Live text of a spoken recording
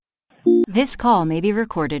This call may be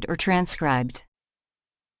recorded or transcribed.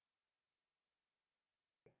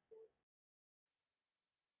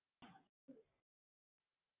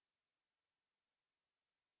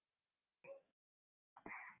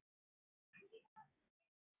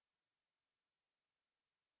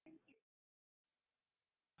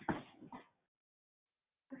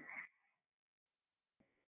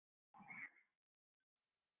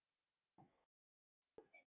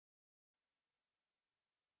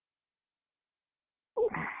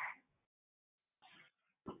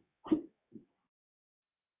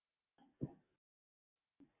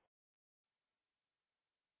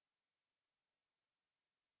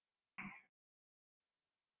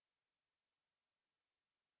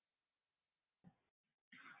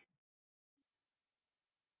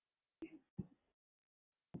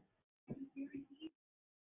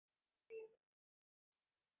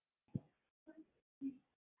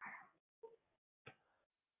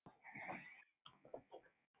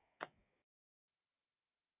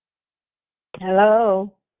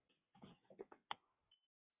 Hello.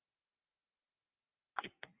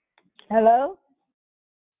 Hello.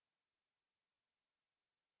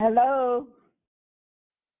 Hello.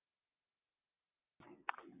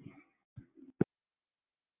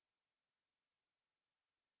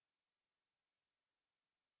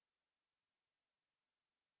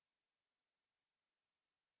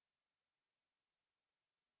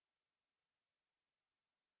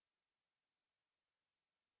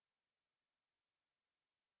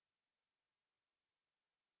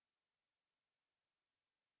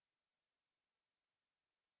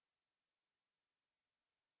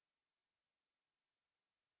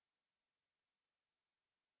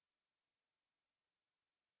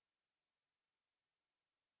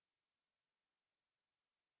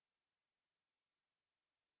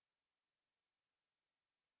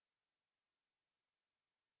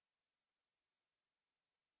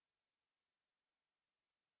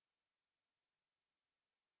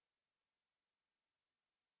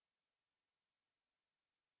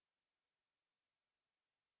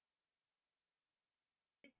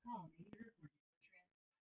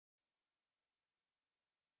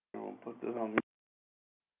 I'll put this on.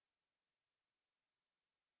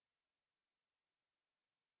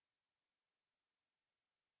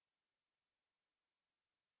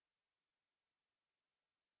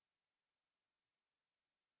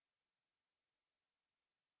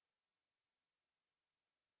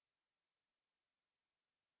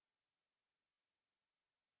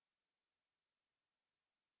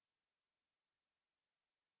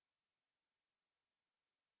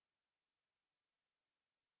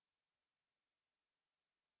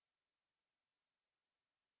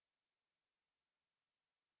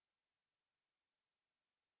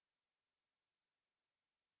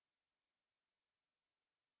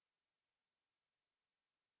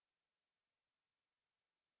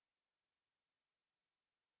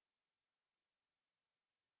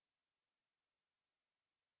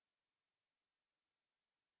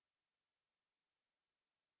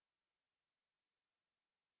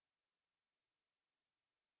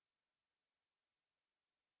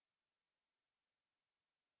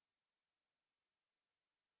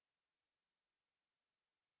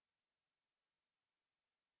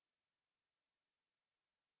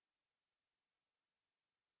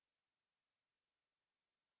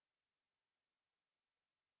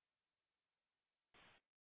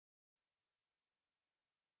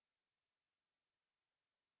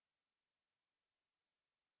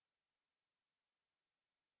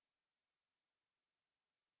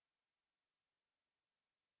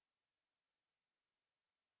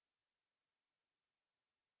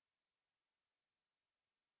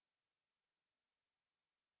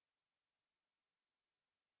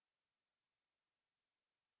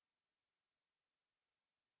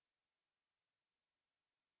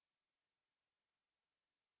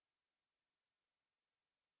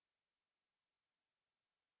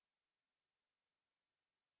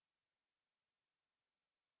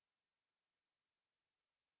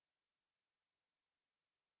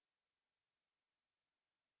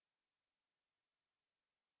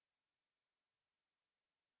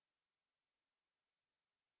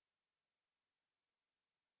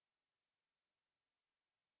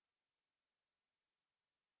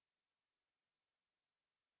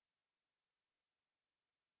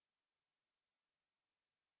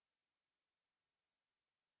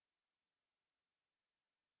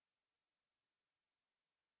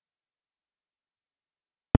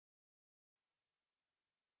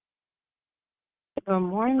 Good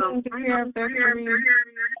morning, dear Victory.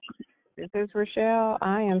 This is Rochelle.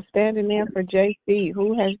 I am standing in for JC,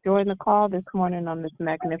 who has joined the call this morning on this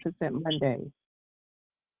magnificent Monday.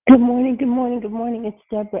 Good morning, good morning, good morning. It's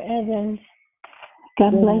Deborah Evans.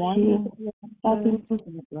 God Good bless morning. you. God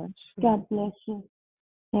God bless you.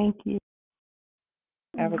 Thank you.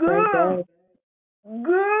 Have a great day.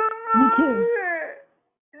 You too.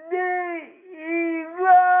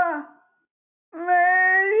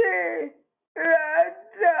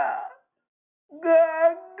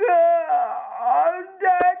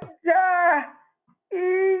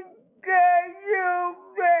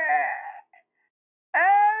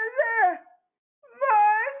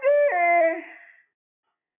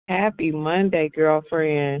 Happy Monday,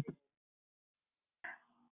 girlfriend.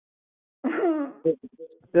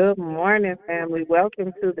 Good morning, family.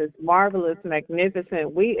 Welcome to this marvelous,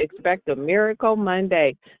 magnificent, we expect a miracle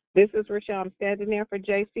Monday. This is Rochelle. I'm standing in for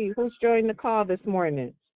JC. Who's joined the call this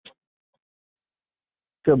morning?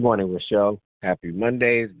 Good morning, Rochelle. Happy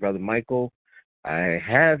Mondays, Brother Michael. I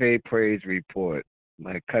have a praise report.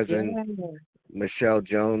 My cousin, Michelle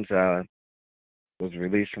Jones, was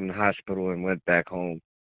released from the hospital and went back home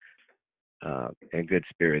in good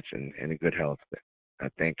spirits and in good health. I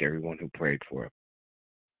thank everyone who prayed for her.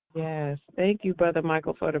 Yes. Thank you, Brother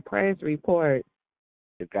Michael, for the praise report.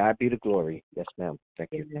 To God be the glory. Yes, ma'am. Thank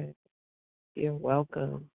you. Yes. You're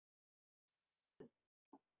welcome.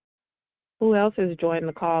 Who else has joined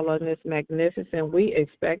the call on this magnificent We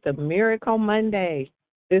Expect a Miracle Monday?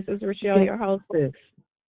 This is Rochelle, your hostess.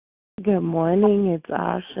 Good morning. It's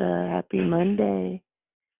Asha. Happy Monday.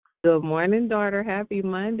 Good morning, daughter. Happy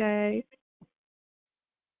Monday.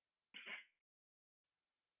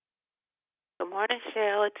 Good morning,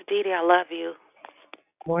 Cheryl. It's Dee Dee. I love you.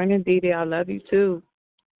 Morning, Dee Dee. I love you, too.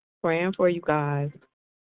 Praying for you guys.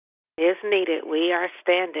 It's needed. We are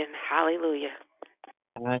standing. Hallelujah.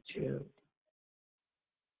 Got you.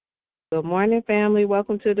 Good morning, family.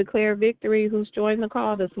 Welcome to Declare Victory. Who's joined the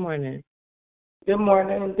call this morning? Good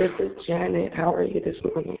morning. This is Janet. How are you this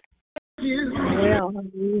morning? Well, how are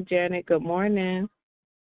you, Janet? Good morning.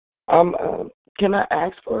 Can I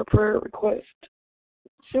ask for a prayer request?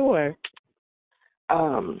 Sure.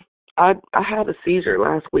 I had a seizure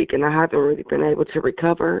last week and I haven't really been able to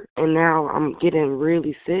recover, and now I'm getting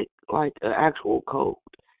really sick, like an actual cold.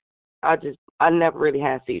 I never really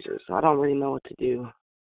had seizures, so I don't really know what to do.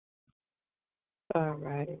 All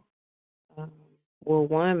right. Well,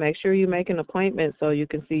 one, make sure you make an appointment so you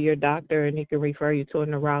can see your doctor and he can refer you to a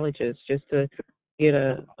neurologist just to get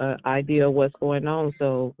a idea of what's going on,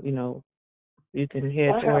 so you can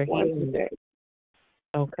head I toward have one healing. today.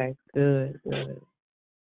 Okay, good.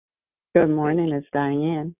 Good morning. It's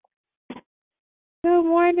Diane. Good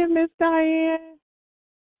morning, Miss Diane.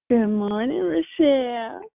 Good morning,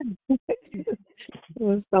 Rochelle. It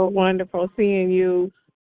was so wonderful seeing you.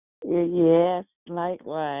 Yes,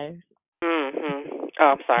 likewise. Mm-hmm. Oh,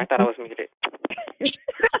 I'm sorry. I thought I was muted.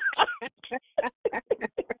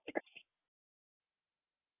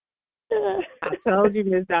 I told you,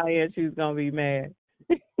 Miss Diane, she was gonna be mad.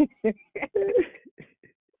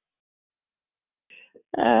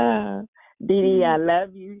 Dee Dee, I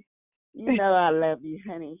love you. You know I love you,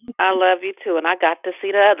 honey. I love you, too, and I got to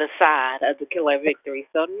see the other side of Declare Victory,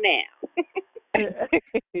 so now.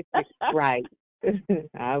 Right.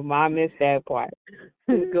 I missed that part.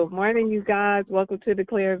 Good morning, you guys. Welcome to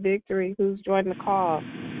Declare Victory. Who's joining the call?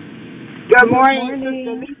 Good morning,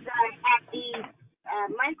 Sister Lisa. Happy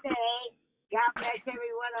Monday. God bless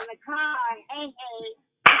everyone on the call. Hey.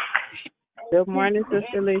 Good morning,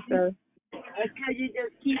 Sister Lisa. And could you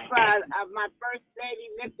just keep my first lady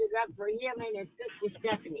lifted up for healing and Sister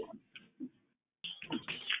Stephanie?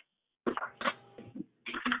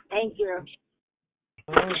 Thank you.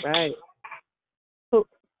 All right.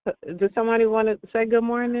 Does somebody want to say good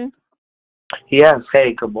morning? Yes.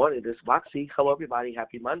 Hey, good morning. This is Moxie. Hello, everybody.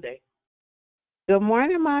 Happy Monday. Good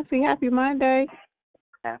morning, Moxie. Happy Monday.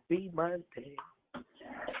 Happy Monday.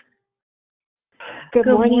 Good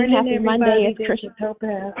morning. Happy everybody. Monday. It's This Tricia is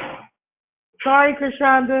Topaz. Sorry,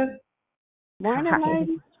 Krishanda. Morning,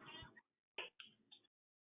 lady.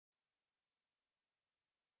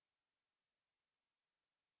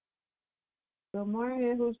 Good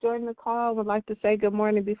morning. Who's joining the call? Would like to say good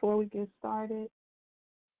morning before we get started.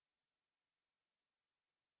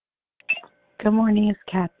 Good morning, it's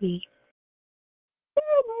Kathy.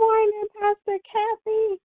 Good morning, Pastor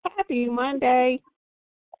Kathy. Happy Monday.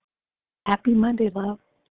 Happy Monday, love.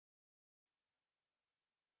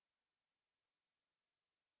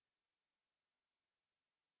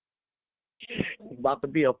 It's about to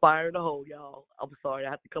be a fire in the hole, y'all. I'm sorry,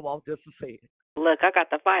 I have to come off just to say it. Look, I got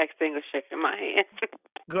the fire extinguisher in my hand.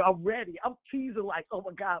 Girl, I'm ready. I'm teasing like, oh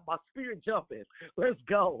my God, my spirit jumping. Let's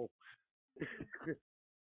go.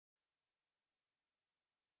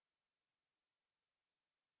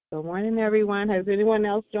 Good morning, everyone. Has anyone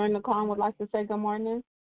else joined the call and would like to say good morning?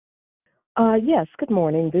 Yes, good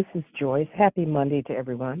morning. This is Joyce. Happy Monday to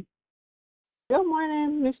everyone. Good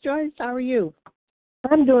morning, Miss Joyce. How are you?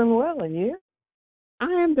 I'm doing well, and you?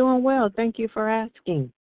 I am doing well. Thank you for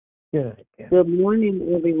asking. Good. Good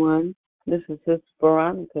morning, everyone. This is Sister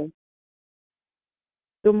Veronica.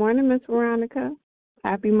 Good morning, Miss Veronica.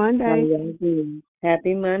 Happy How Monday. y'all doing?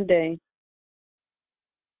 Happy Monday.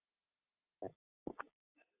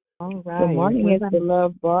 All right. Good morning, We're it's the gonna-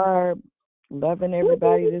 Love Barb. Loving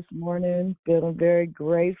everybody this morning. Feeling very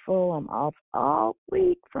grateful. I'm off all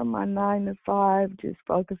week from my 9 to 5, just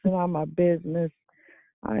focusing on my business.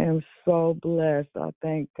 I am so blessed. I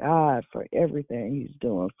thank God for everything He's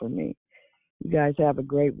doing for me. You guys have a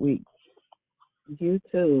great week. You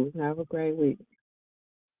too. Have a great week.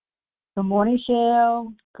 Good morning,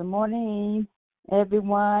 Shell. Good morning,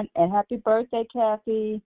 everyone, and happy birthday,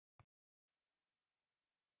 Kathy.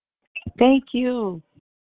 Thank you.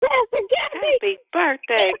 Happy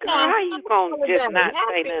birthday, girl. How you gonna just not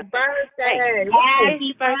say nothing? Birthday. Hey, it's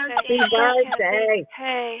your birthday. Happy birthday.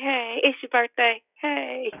 Hey, it's your birthday.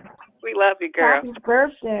 Hey. We love you, girl. Happy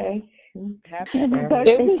birthday. Happy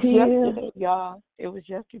birthday It was to you. yesterday, y'all. It was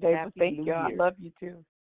yesterday, but thank you. I love you too.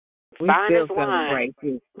 We Fine still as wine. celebrate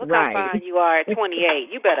you. Look Right. how fine you are at 28.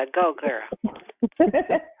 You better go, girl.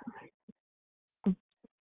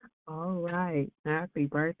 All right. Happy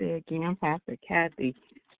birthday again, Pastor Kathy.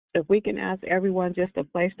 If we can ask everyone just to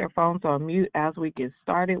place their phones on mute as we get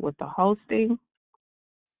started with the hosting.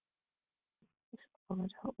 Hold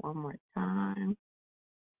it up one more time.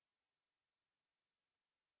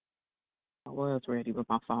 I was ready, but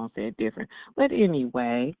my phone said different. But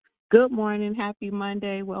anyway, good morning. Happy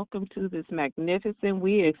Monday. Welcome to this magnificent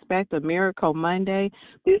We Expect a Miracle Monday.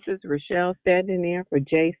 This is Rochelle standing in for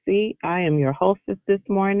JC. I am your hostess this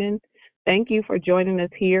morning. Thank you for joining us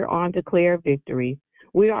here on Declare Victory.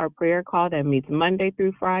 We are a prayer call that meets Monday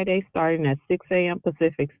through Friday, starting at 6 a.m.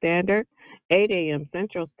 Pacific Standard, 8 a.m.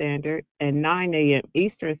 Central Standard, and 9 a.m.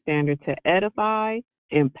 Eastern Standard to edify,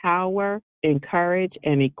 empower, encourage,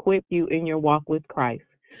 and equip you in your walk with Christ.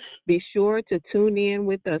 Be sure to tune in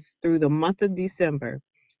with us through the month of December.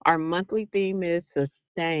 Our monthly theme is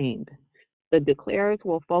Sustained. The declarers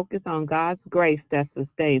will focus on God's grace that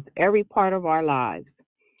sustains every part of our lives.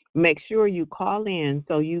 Make sure you call in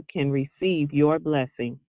so you can receive your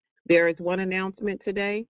blessing. There is one announcement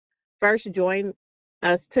today. First, join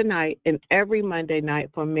us tonight and every Monday night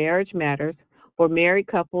for Marriage Matters for married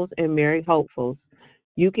couples and married hopefuls.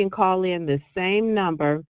 You can call in the same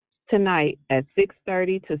number tonight at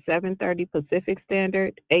 6:30 to 7:30 Pacific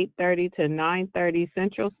Standard, 8:30 to 9:30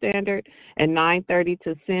 Central Standard, and 9:30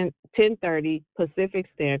 to 10:30 Pacific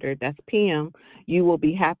Standard. That's PM. You will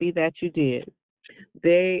be happy that you did.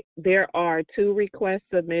 There are two requests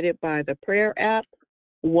submitted by the prayer app.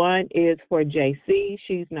 One is for JC.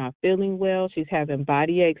 She's not feeling well. She's having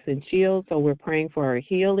body aches and chills, so we're praying for her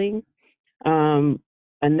healing.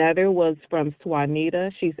 Another was from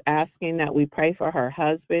Swanita. She's asking that we pray for her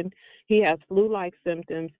husband. He has flu-like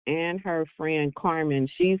symptoms, and her friend Carmen,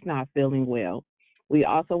 she's not feeling well. We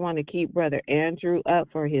also want to keep Brother Andrew up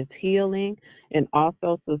for his healing, and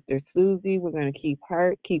also Sister Susie. We're going to keep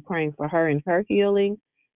praying for her and her healing.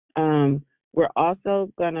 We're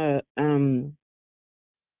also going to,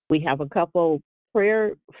 we have a couple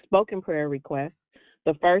spoken prayer requests.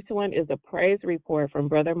 The first one is a praise report from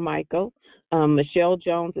Brother Michael. Michelle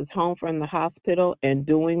Jones is home from the hospital and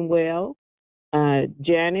doing well.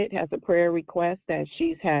 Janet has a prayer request that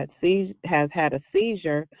has had a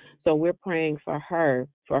seizure, so we're praying for her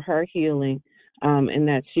healing, and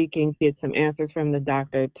that she can get some answers from the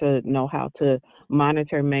doctor to know how to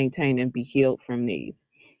monitor, maintain, and be healed from these.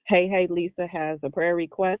 Hey Lisa has a prayer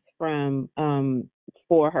request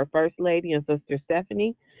for her First Lady and Sister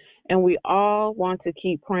Stephanie. And we all want to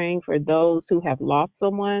keep praying for those who have lost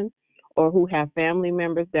someone or who have family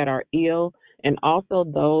members that are ill, and also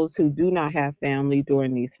those who do not have family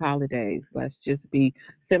during these holidays. Let's just be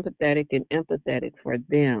sympathetic and empathetic for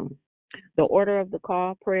them. The order of the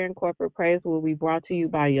call, prayer and corporate praise, will be brought to you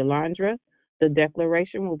by Yolandra. The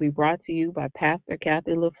declaration will be brought to you by Pastor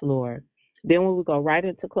Kathy LaFleur. Then we will go right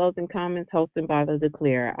into closing comments hosted by the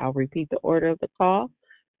declarer. I'll repeat the order of the call.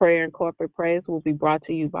 Prayer and corporate praise will be brought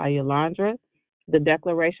to you by Yolandra. The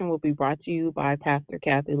declaration will be brought to you by Pastor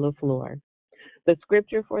Kathy LaFleur. The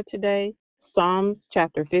scripture for today, Psalms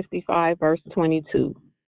chapter 55, verse 22.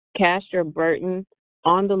 Cast your burden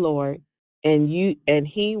on the Lord, and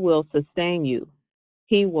he will sustain you.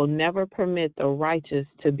 He will never permit the righteous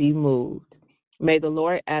to be moved. May the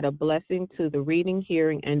Lord add a blessing to the reading,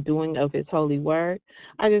 hearing, and doing of his holy word.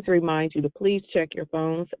 I just remind you to please check your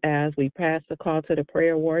phones as we pass the call to the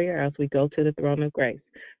prayer warrior as we go to the throne of grace.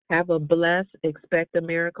 Have a blessed, expect a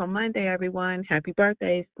miracle Monday, everyone. Happy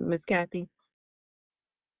birthday, Miss Kathy.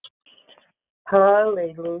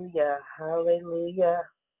 Hallelujah. Hallelujah.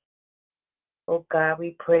 Oh, God,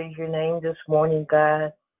 we praise your name this morning,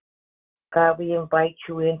 God. God, we invite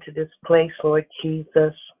you into this place, Lord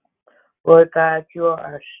Jesus. Lord God, you are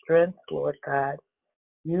our strength, Lord God.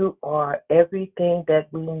 You are everything that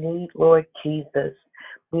we need, Lord Jesus.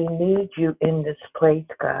 We need you in this place,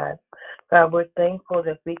 God. God, we're thankful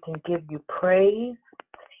that we can give you praise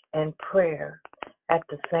and prayer at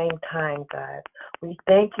the same time, God. We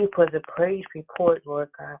thank you for the praise report, Lord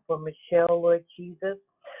God, for Michelle, Lord Jesus.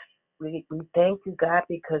 We thank you, God,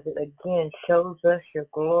 because it again shows us your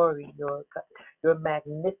glory, your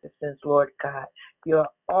magnificence, Lord God, your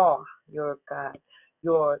awe, your God,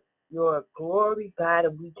 your glory, God,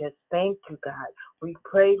 and we just thank you, God. We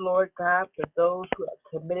pray, Lord God, for those who have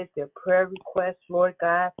submitted their prayer requests, Lord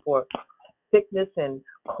God, for sickness and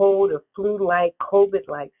cold or flu-like,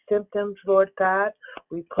 COVID-like symptoms, Lord God.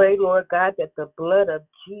 We pray, Lord God, that the blood of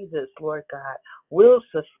Jesus, Lord God, will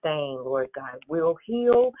sustain, Lord God, will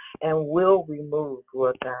heal and will remove,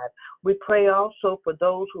 Lord God. We pray also for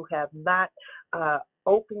those who have not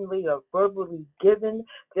openly or verbally given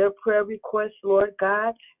their prayer requests, Lord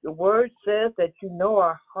God. Your word says that you know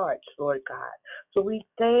our hearts, Lord God. So we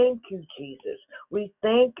thank you, Jesus. We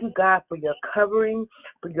thank you, God, for your covering,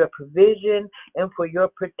 for your provision, and for your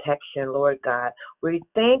protection, Lord God. We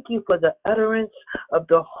thank you for the utterance of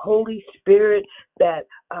the Holy Spirit that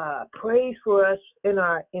prays for us in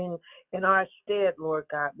our stead, Lord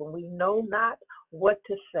God, when we know not what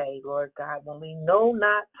to say, Lord God, when we know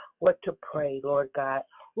not what to pray, Lord God.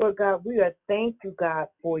 Lord God, we are thank you, God,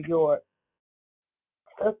 for your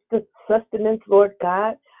sustenance, Lord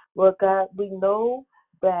God. Lord God, we know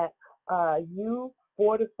that you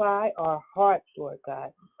fortify our hearts, Lord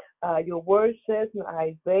God. Your word says in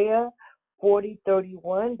Isaiah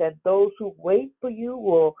 40:31 that those who wait for you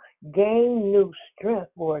will gain new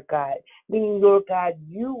strength, Lord God. Meaning, Lord God,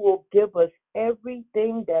 you will give us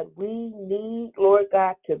everything that we need, Lord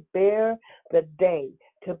God, to bear the day,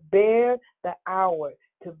 to bear the hour,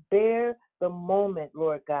 to bear the moment,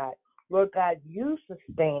 Lord God. Lord God, you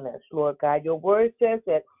sustain us, Lord God. Your word says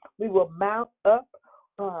that we will mount up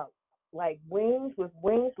like wings, with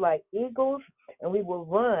wings like eagles, and we will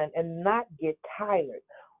run and not get tired.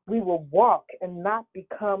 We will walk and not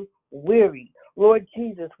become weary. Lord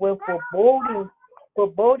Jesus, when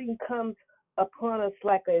foreboding comes upon us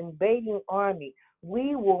like an invading army,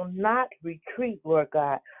 we will not retreat, Lord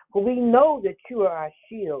God, for we know that you are our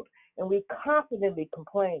shield, and we confidently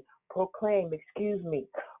proclaim,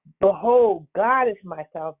 behold, God is my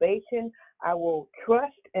salvation. I will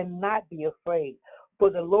trust and not be afraid. For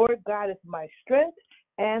the Lord God is my strength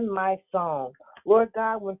and my song. Lord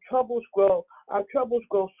God, when our troubles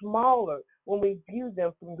grow smaller when we view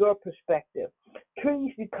them from your perspective.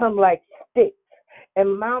 Trees become like sticks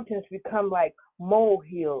and mountains become like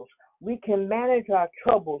molehills. We can manage our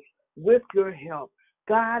troubles with your help.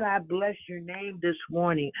 God, I bless your name this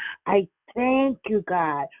morning. I thank you,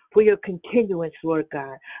 God, for your continuance, Lord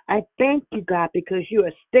God. I thank you, God, because you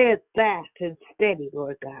are steadfast and steady,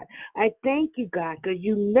 Lord God. I thank you, God, because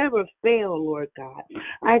you never fail, Lord God.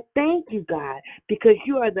 I thank you, God, because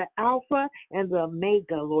you are the Alpha and the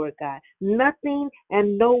Omega, Lord God. Nothing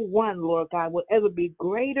and no one, Lord God, will ever be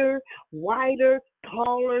greater, wider,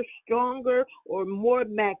 taller, stronger, or more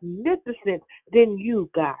magnificent than you,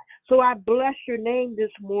 God. So I bless your name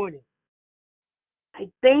this morning. I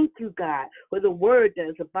thank you, God, for the word that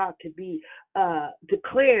is about to be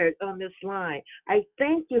declared on this line. I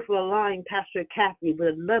thank you for allowing Pastor Kathy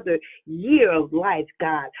with another year of life,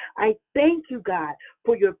 God. I thank you, God,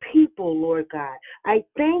 for your people, Lord God. I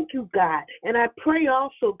thank you, God, and I pray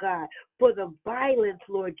also, God, for the violence,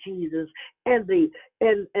 Lord Jesus, and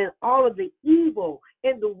all of the evil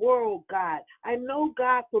in the world, God. I know,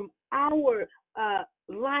 God, from our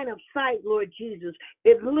line of sight, Lord Jesus,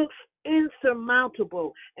 it looks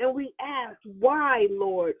insurmountable. And we ask, why,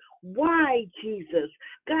 Lord? Why, Jesus?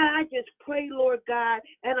 God, I just pray, Lord God,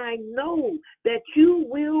 and I know that you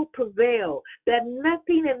will prevail, that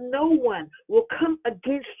nothing and no one will come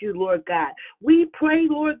against you, Lord God. We pray,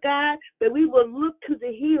 Lord God, that we will look to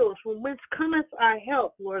the hills from whence cometh our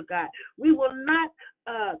help, Lord God. We will not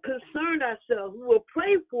concern ourselves. We will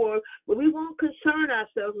pray for it, but we won't concern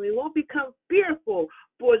ourselves. We won't become fearful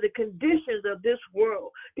for the conditions of this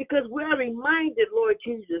world, because we're reminded, Lord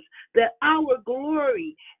Jesus, that our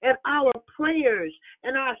glory and our prayers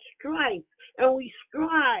and our strife, and we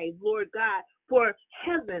strive, Lord God, for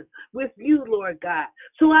heaven with you, Lord God.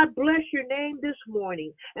 So I bless your name this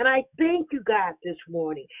morning, and I thank you, God, this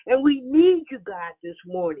morning, and we need you, God, this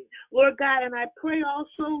morning, Lord God. And I pray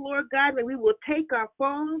also, Lord God, that we will take our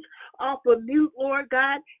phones off of mute, Lord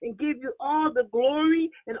God, and give you all the glory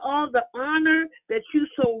and all the honor that you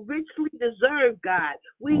so richly deserve, God.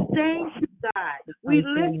 We thank you, God. We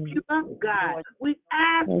lift you up, God. We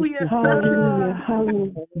ask for your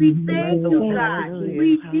son. We thank you, God.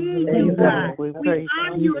 We need you, God. We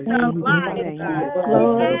honor you in our lives, God. We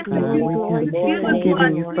ask for you to give us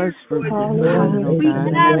giving you first fruit this morning, oh God,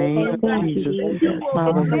 in the name of Jesus.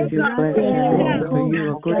 Father, we just bless your name, for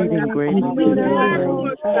you are great and greatly to be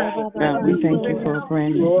praised. God, we thank you for a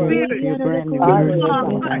brand new day, for your brand new mercy, oh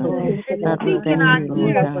God. God, we thank you,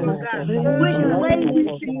 Lord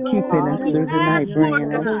God, keeping us through the night,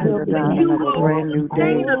 bringing us to the dawn of a brand new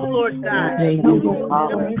day. Lord God. You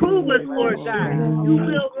will improve us, Lord God. You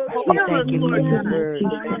will heal us, Lord God.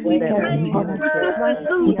 We pray for Sister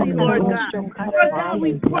Susie, Lord God. Lord God,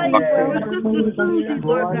 we pray for Sister Susie,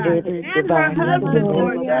 Lord God, and her husband,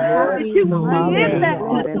 Lord God, that you will be in that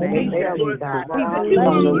situation, Lord God, that you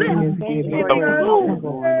will lift and remove anything in her life,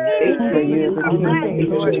 Lord God.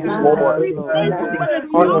 We pray for Mother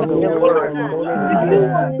Julia, Lord God, that you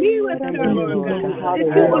will be with her, Lord God, that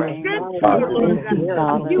you will strengthen her, Lord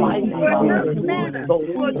God, that you will give her manna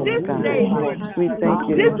for this day, Lord God. We thank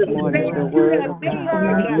you This this is the morning day for the that you word have of made, God.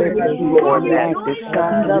 Lord God. Lord, we ask that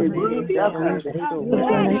God will be We with us.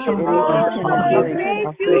 thank you, Jesus.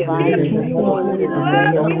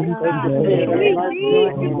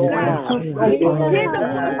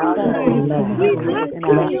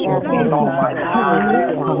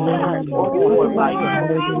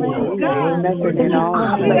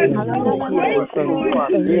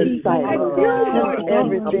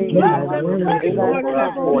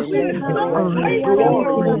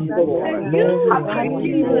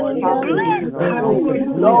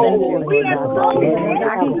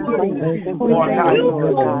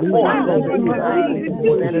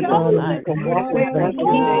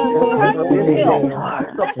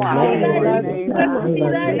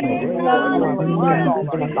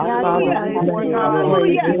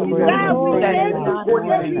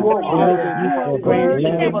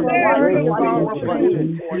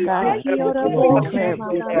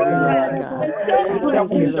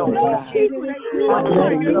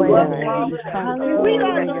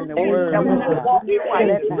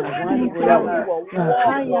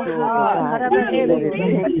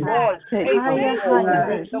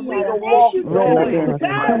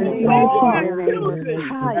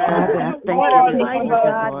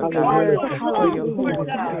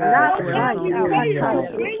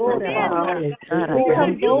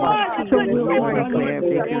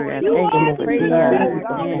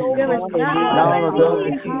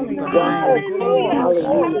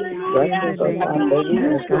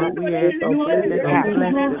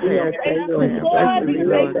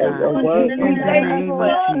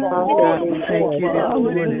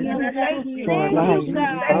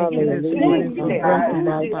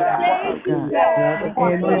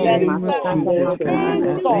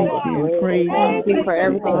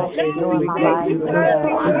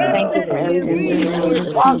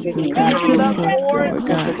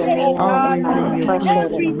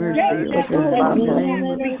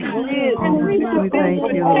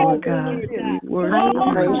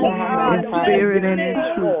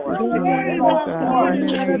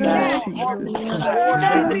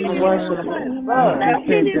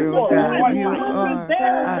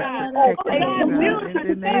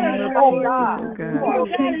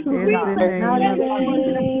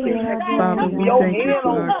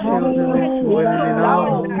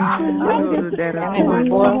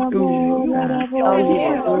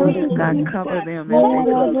 We cover them as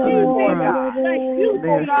they go through and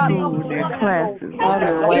their school, their classes, oh God.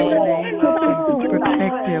 In the name of Jesus,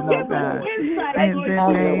 protect him, oh God. In the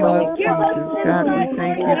name of Jesus, God, we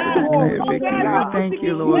thank you for declared victory. We thank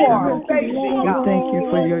you, Lord God. We thank you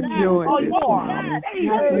for your joy this morning.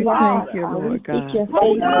 We thank you, Lord God,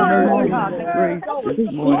 for mercy and grace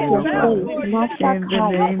this morning, oh God. In the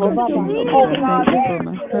name of Jesus, I thank you for my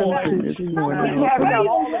husband this morning, oh God.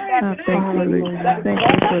 I thank you for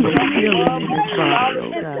the healing in his body,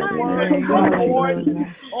 oh God. In the name of Jesus,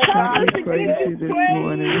 God, we praise you this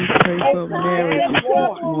morning. We pray for marriages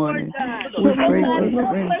this morning. We pray for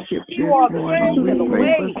friendship this morning. We pray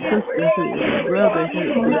for sisterhood and brotherhood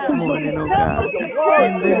this morning, oh God.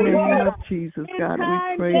 In the name of Jesus, God, we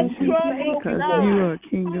praise you because you are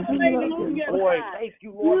King of Kings. Thank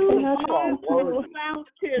you, Lord. You are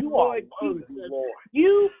fountain, Lord Jesus.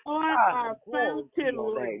 You are our fountain,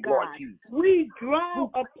 Lord God. We draw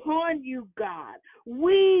upon you, God.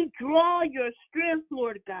 We draw your strength,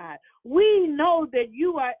 Lord God. We know that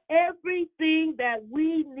you are everything that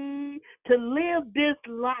we need to live this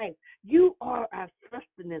life. You are our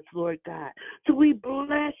sustenance, Lord God. So we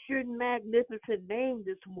bless your magnificent name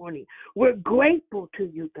this morning. We're grateful to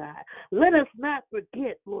you, God. Let us not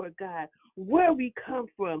forget, Lord God, where we come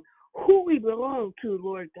from, who we belong to,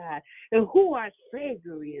 Lord God, and who our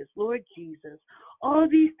Savior is, Lord Jesus. All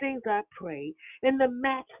these things I pray in the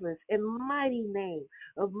matchless and mighty name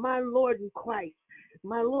of my Lord and Christ,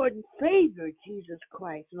 my Lord and Savior, Jesus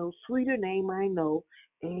Christ. No sweeter name I know.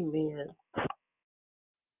 Amen.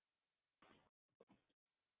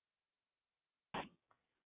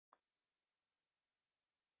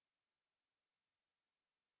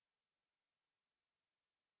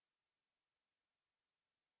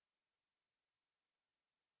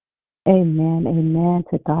 Amen. Amen.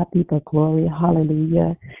 To God be the glory.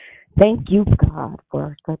 Hallelujah. Thank you, God,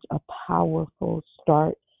 for such a powerful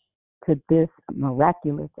start to this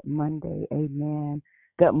miraculous Monday. Amen.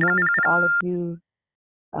 Good morning to all of you.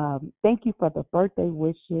 Thank you for the birthday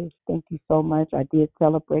wishes. Thank you so much. I did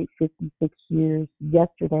celebrate 56 years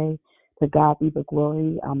yesterday. To God be the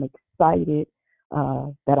glory. I'm excited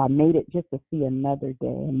that I made it just to see another day,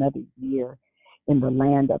 another year in the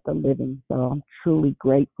land of the living. So I'm truly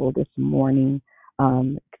grateful this morning.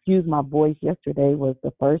 Excuse my voice. Yesterday was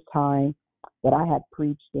the first time that I had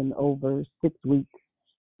preached in over 6 weeks.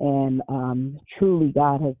 And truly,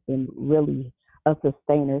 God has been really a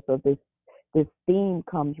sustainer. So this theme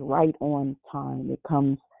comes right on time. It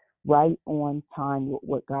comes right on time with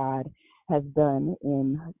what God has done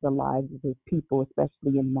in the lives of his people,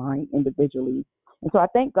 especially in mine individually. And so I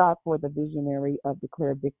thank God for the visionary of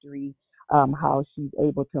Declare Victory, how she's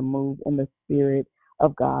able to move in the spirit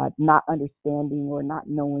of God, not understanding or not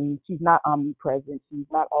knowing. She's not omnipresent. She's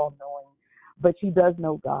not all-knowing, but she does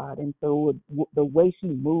know God. And so the way she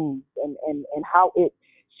moves and how it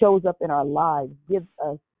shows up in our lives gives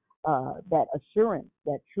us that assurance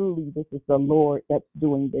that truly this is the Lord that's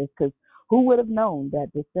doing this. Because who would have known that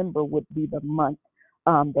December would be the month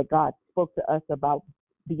that God spoke to us about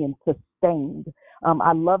being sustained.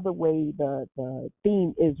 I love the way the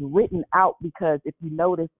theme is written out, because if you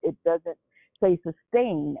notice, it doesn't say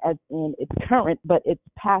sustain as in it's current, but it's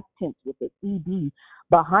past tense with the ed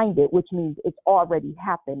behind it, which means it's already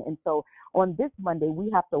happened. And so on this Monday,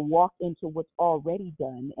 we have to walk into what's already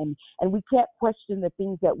done, and we can't question the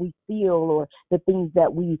things that we feel or the things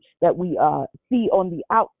that we see on the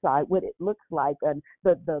outside, what it looks like, and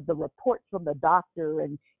the reports from the doctor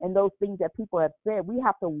and those things that people have said. We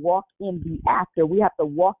have to walk in the after. We have to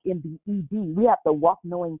walk in the ed. We have to walk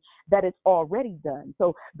knowing that it's already done.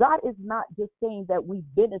 So God is not just saying that we've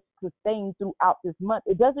been sustained throughout this month.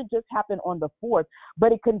 It doesn't just happen on the 4th,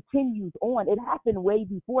 but it continues on. It happened way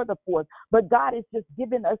before the 4th, but God is just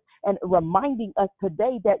giving us and reminding us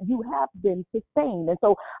today that you have been sustained. And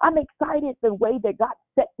so I'm excited the way that God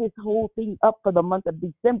set this whole thing up for the month of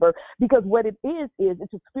December, because what it is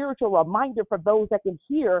it's a spiritual reminder for those that can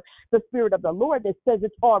hear the Spirit of the Lord that says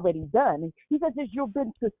it's already done. He says you've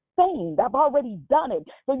been sustained. I've already done it.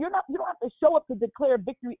 So you don't have to show up to declare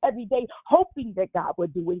victory every day hoping that God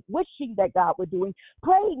would do it, wishing that God would do it,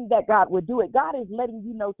 praying that God would do it. God is letting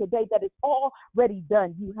you know today that it's already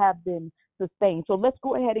done. You have been sustained. So let's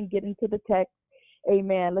go ahead and get into the text.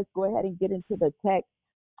 Amen. Let's go ahead and get into the text.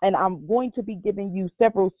 And I'm going to be giving you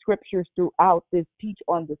several scriptures throughout this teach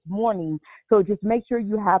on this morning. So just make sure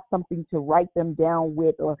you have something to write them down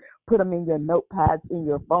with, or put them in your notepads in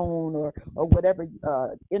your phone, or whatever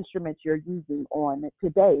instruments you're using on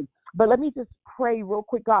today. But let me just pray real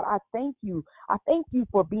quick. God, I thank you. I thank you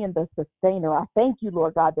for being the sustainer. I thank you,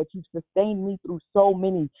 Lord God, that you've sustained me through so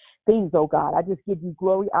many things, oh God. I just give you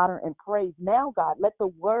glory, honor, and praise. Now, God, let the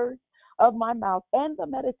words of my mouth and the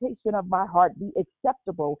meditation of my heart be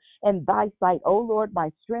acceptable in thy sight, O Lord,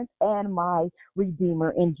 my strength and my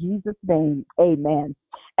redeemer. In Jesus' name, amen.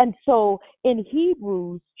 And so in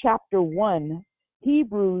Hebrews chapter 1,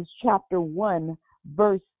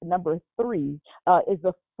 verse number 3 is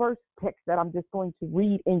the first text that I'm just going to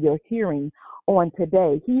read in your hearing on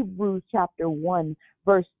today. Hebrews chapter 1,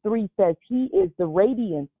 verse 3 says, he is the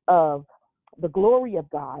radiance of the glory of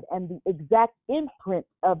God and the exact imprint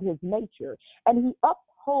of his nature, and he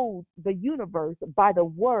upholds the universe by the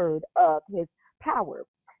word of his power.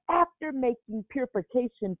 After making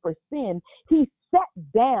purification for sin, he sat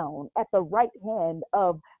down at the right hand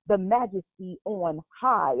of the majesty on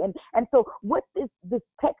high. And so what this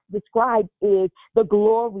text describes is the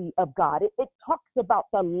glory of God. It talks about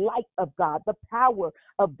the light of God, the power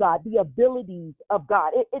of God, the abilities of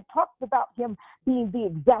God. It talks about him being the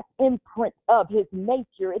exact imprint of his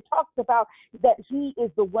nature. It talks about that he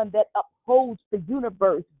is the one that upholds the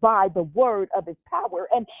universe by the word of his power.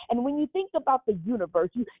 And when you think about the universe,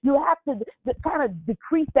 you have to kind of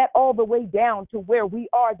decrease that all the way down to where we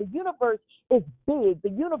are. The universe is big. The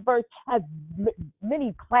universe has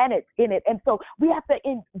many planets in it. And so we have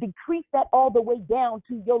to decrease that all the way down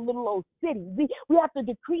to your little old city. We have to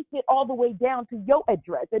decrease it all the way down to your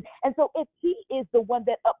address. And so if he is the one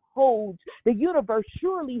that upholds the universe,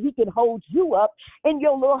 surely he can hold you up in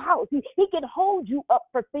your little house. He can hold you up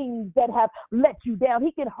for things that have let you down.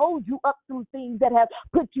 He can hold you up through things that have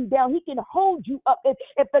put you down. He can hold you up.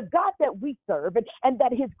 If the God that we serve and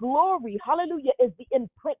that his glory, hallelujah, is the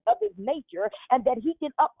imprint of his nature, and that he can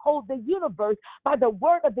uphold the universe by the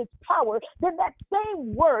word of his power, then that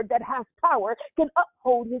same word that has power can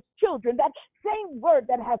uphold his children. That same word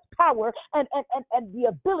that has power and the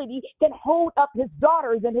ability can hold up his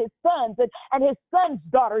daughters and his sons and his sons'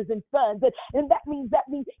 daughters and sons. And that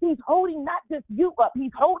means he's holding not just you up,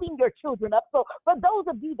 he's holding your children up. So for those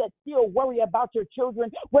of you that still worry about your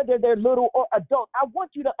children, whether they're little or adult, I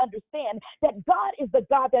want you to understand that God is the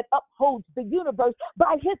God that upholds the universe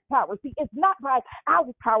by his power. See, it's not by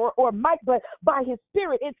our power or might, but by his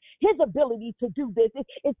spirit. It's his ability to do this.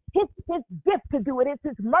 It's his gift to do it. It's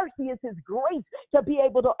his mercy. It's his grace to be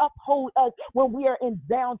able to uphold us when we are in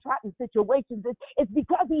downtrodden situations. It's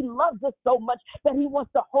because he loves us so much that he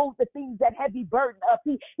wants to hold the things that heavy burden us.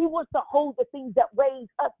 He wants to hold the things that weighs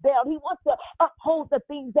us down. He wants to uphold the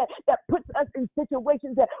things that puts us in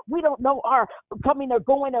situations that we don't know are coming or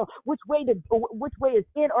going, or which way is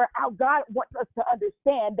in or out. God wants us to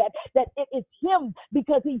understand that it is him,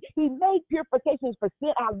 because he made purifications for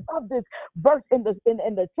sin. I love this verse in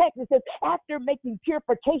the text. It says, after making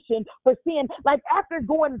purification for sin, like after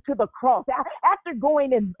going to the cross, after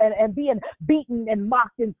going and being beaten and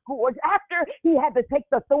mocked and scourged, after he had to take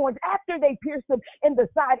the thorns, after they pierced him in the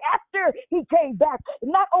side, after he came back,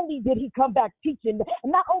 not only did he come back teaching,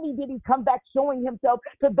 not only did he come back showing himself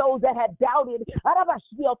to those that had doubted,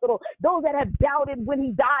 those that had doubted when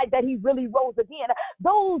he died that he really rose again,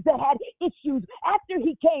 those that had issues, after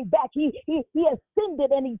he came back, he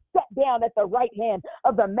ascended and he sat down at the right hand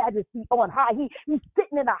of the majesty on high. He's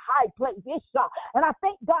sitting in a high place. And I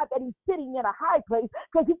thank God that he's sitting in a high place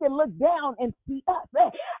because he can look down and see us.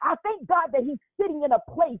 I thank God that he's sitting in a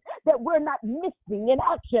place that we're not missing in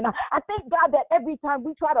action. I thank God that every time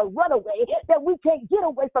we try to run away, that we can't get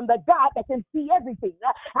away from the God that can see everything.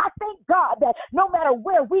 I thank God that no matter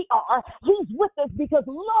where we are, he's with us, because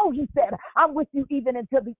lo, he said, I'm with you even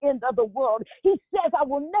until the end of the world. He says, I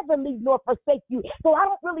will never leave nor forsake you. So I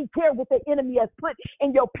don't really care what the enemy has put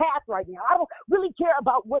in your path right now. I don't really care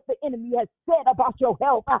about what the enemy has said about your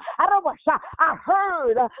health. I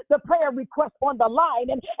heard the prayer request on the line,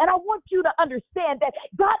 and I want you to understand that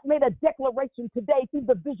God made a declaration today through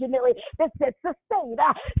the visionary that said sustain.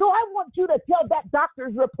 So I want you to tell that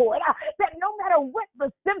doctor's report that no matter what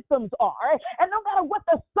the symptoms are, and no matter what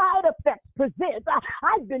the side effects present,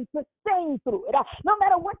 I've been sustained through it. No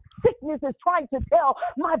matter what sickness is trying to tell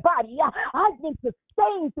my body, I've been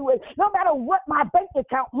sustained through it. No matter what my bank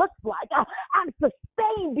account looks like, I'm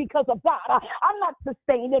sustained because of God. I'm not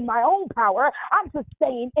sustained sustained in my own power. I'm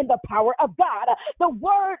sustained in the power of God. The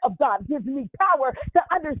word of God gives me power to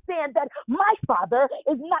understand that my Father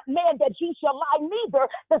is not man that he shall lie, neither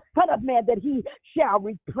the Son of Man that he shall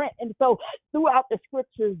repent. And so throughout the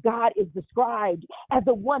scriptures, God is described as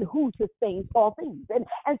the one who sustains all things.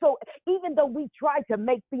 And so even though we try to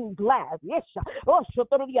make things last,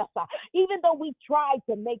 even though we try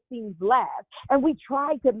to make things last, and we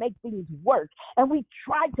try to make things work, and we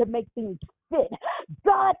try to make things fit,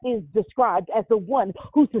 God is described as the one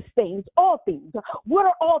who sustains all things. What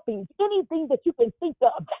are all things? Anything that you can think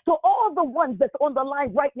of. So all the ones that's on the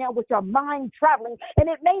line right now with your mind traveling, and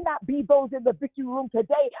it may not be those in the victory room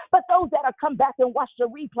today, but those that have come back and watched the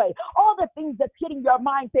replay, all the things that's hitting your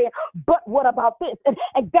mind saying, but what about this?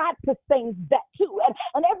 And God sustains that too.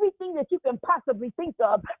 And everything that you can possibly think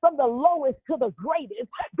of, from the lowest to the greatest,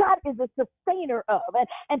 God is a sustainer of.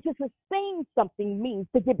 And to sustain something means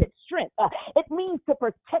to give it strength. It means to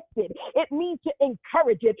protect it. It means to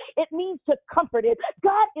encourage it. It means to comfort it.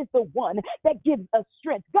 God is the one that gives us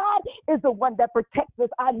strength. God is the one that protects us.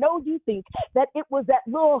 I know you think that it was that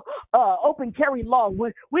little open carry law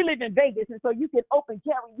when we live in Vegas, and so you can open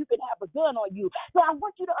carry, you can have a gun on you. So I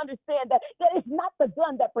want you to understand that it's not the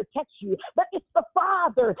gun that protects you, but it's the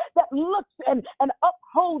Father that looks and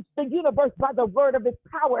upholds the universe by the word of his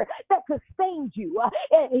power that sustains you.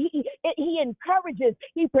 And he encourages,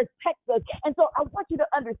 he protects us. And so I want you to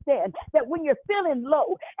understand that when you're feeling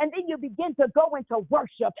low and then you begin to go into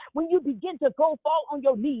worship, when you begin to go fall on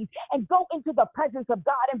your knees and go into the presence of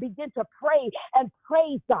God and begin to pray and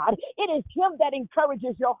praise God, it is him that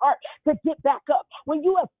encourages your heart to get back up. When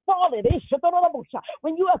you have fallen,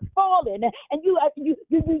 when you have fallen and you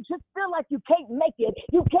just feel like you can't make it,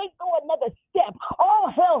 you can't go another step, all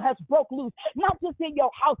hell has broke loose, not just in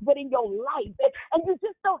your house, but in your life, and you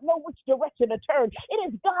just don't know which direction to turn. It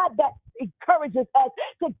is God that encourages us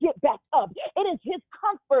to get back up. It is his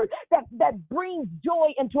comfort that brings joy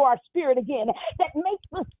into our spirit again, that makes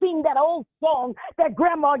us sing that old song that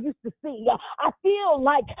grandma used to sing. I feel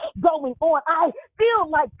like going on. I feel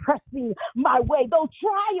like pressing my way. Those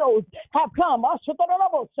trials have come. I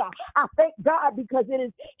thank God because it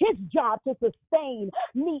is his job to sustain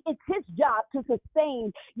me. It's his job to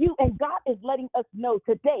sustain you. And God is letting us know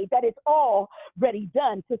today that it's already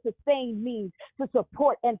done. To sustain means to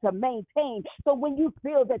support and to maintain. So when you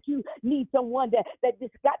feel that you need someone that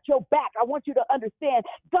just got your back, I want you to understand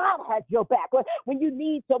God has your back. When you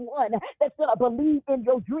need someone that's going to believe in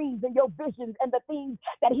your dreams and your visions and the things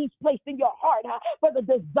that he's placed in your heart, for the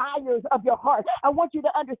desires of your heart, I want you to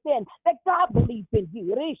understand that God believes in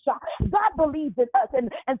you. God believes in us,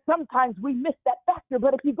 and sometimes we miss that factor.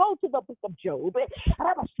 But if you go to the book of Job,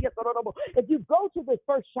 if you go to the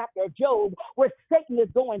first chapter of Job, where Satan is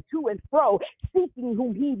going to and fro, seeking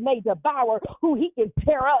whom he may devour, who he can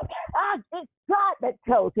tear up, it's God that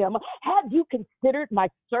tells him, have you considered my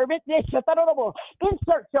servant?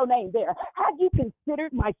 Insert your name there. Have you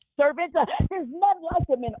considered my servant? There's none like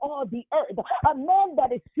him in all the earth. A man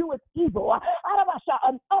that escheweth evil,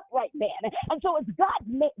 an upright man. And so it's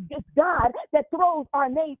God that throws our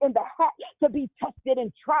name in the hat to be tested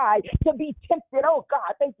and tried, to be tempted. Oh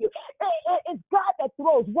God, thank you. It's God that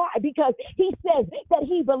throws. Why? Because he says that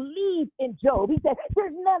he believes in Job. He said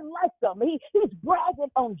there's none like him. He's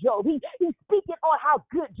bragging on Job. He's speaking on how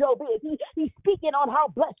good Job is. He's speaking on how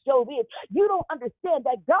blessed Job is. You don't understand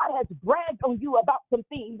that God has bragged on you about some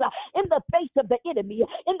things in the face of the enemy,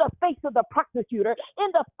 in the face of the prosecutor, in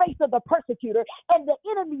the face of the persecutor, and the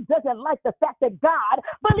enemy doesn't like the fact that God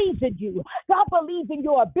believes in you. God believes in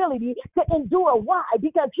your ability to endure. Why?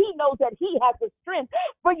 Because he knows that he has the strength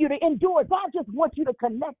for you to endure. God just wants you to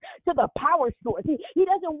connect to the power source. He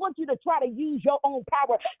doesn't want you to try to use your own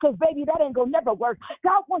power, because baby, that ain't gonna never work.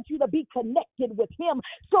 God wants you to be connected with him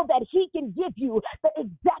so that he can give you the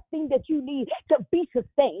exact thing that you need to be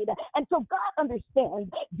sustained. And so God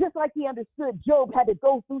understands, just like he understood Job had to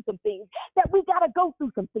go through some things, that we got to go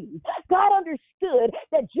through some things. God understood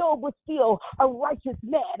that Job was still a righteous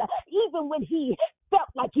man, even when he felt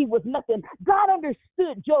like he was nothing. God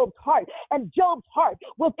understood Job's heart, and Job's heart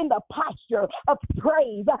was in the posture of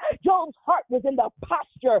praise. Job's heart was in the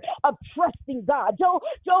posture of trusting God.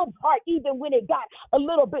 Job's heart, even when it got a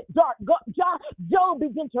little bit dark, Job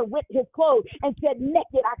began to rip his clothes and said,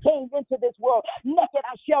 naked I came into this world, naked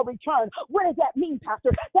I shall return. What does that mean,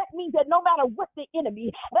 Pastor? That means that no matter what the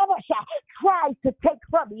enemy tries to take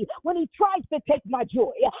from me, when he tries to take my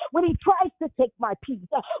joy, when he tries to take my peace,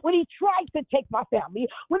 when he tries to take my family,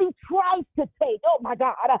 when he tries to take, oh my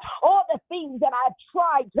God, all the things that I've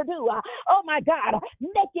tried to do. Oh my God,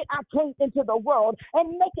 naked I came into the world,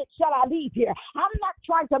 and naked shall I leave here. I'm not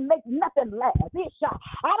trying to make nothing last.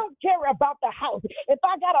 I don't care about the house. If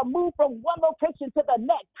I gotta move from one location to the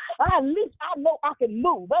next, at least I know I can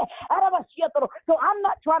move. So I'm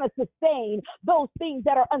not trying to sustain those things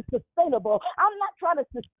that are unsustainable. I'm not trying to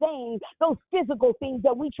sustain those physical things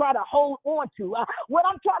that we try to hold on to. What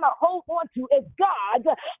I'm trying to hold on to is God's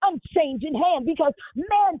unchanging hand, because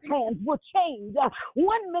man's hands will change.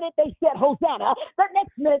 One minute they said Hosanna, the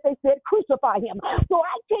next minute they said crucify him. So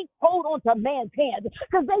I can't hold on to man's hands,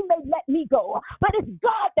 because they may let me go, but it's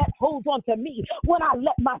God that holds on to me when I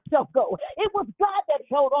let myself go. It was God that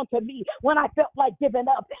held on to me when I felt like giving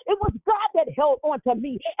up. It was God that held on to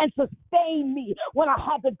me and sustained me when I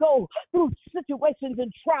had to go through situations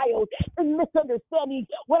and trials and misunderstandings,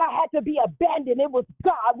 when I had to be abandoned. It was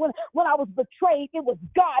God. When I was betrayed, it was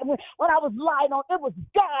God. When I was lied on, it was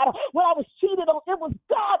God. When I was cheated on, it was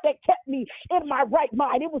God that kept me in my right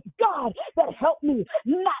mind. It was God that helped me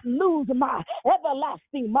not lose my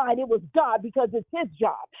everlasting mind. It was God, because it's his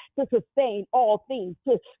job to sustain all things,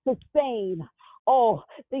 to sustain all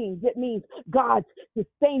things. It means God's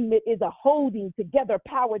sustainment is a holding together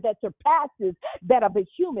power that surpasses that of a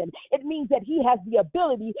human. It means that he has the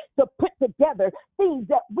ability to put together things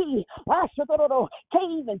that we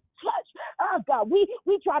can't even touch. Oh God, we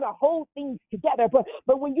try to hold things together,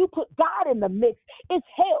 but when you put God in the mix, it's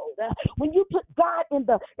held. When you put God in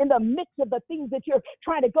the mix of the things that you're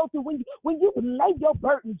trying to go through, when you lay your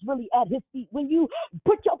burdens really at his feet, when you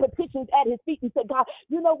put your petitions at his feet and say, God,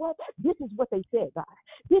 you know what? This is what they said, God.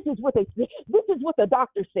 This is what they said. This is what the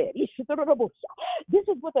doctor said. This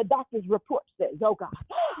is what the doctor's report says, oh God.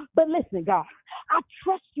 But listen, God, I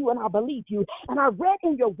trust you and I believe you. And I read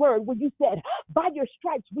in your word when you said, by your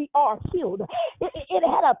stripes we are healed. It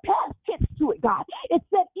had a past tense to it, God. It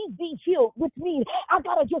said, be healed, which means I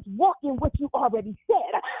got to just walk in what you already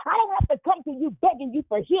said. I don't have to come to you begging you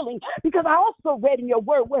for healing, because I also read in your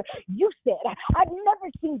word where you said, I've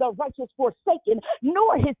never seen the righteous forsaken,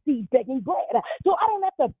 nor his seed begging bread. So I don't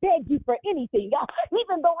have to beg you for anything,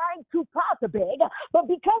 even though I ain't too proud to beg. But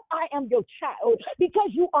because I am your child, because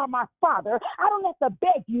you are my father, I don't have to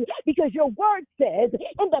beg you, because your word says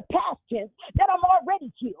in the past tense that I'm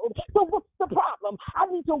already healed. So what's the problem? I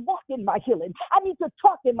need to walk in my healing. I need to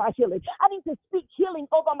talk in my healing. I need to speak healing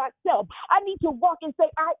over myself. I need to walk and say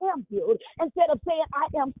I am healed instead of saying I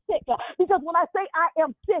am sick. Because when I say I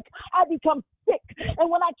am sick, I become sick. And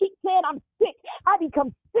when I keep saying I'm sick, I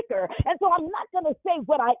become sicker. And so I'm not going to say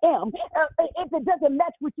what I am if it doesn't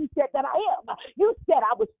match what you said that I am. You said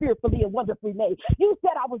I was fearfully and wonderfully made. You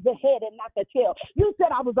said I was the head and not the tail. You said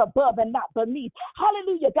I was above and not beneath.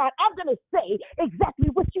 Hallelujah, God. I'm going to say exactly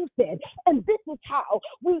what you said. And this is how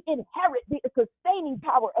we inherit the sustaining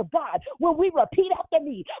power of God. When we repeat after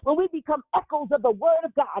me, when we become echoes of the word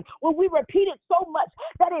of God, when we repeat it so much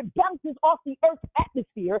that it bounces off the earth's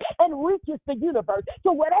atmosphere and reaches the universe.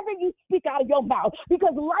 So whatever you speak out of your mouth,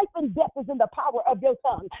 because life and death is in the power of your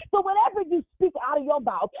tongue. So whenever you speak out of your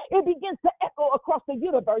mouth, it begins to echo across the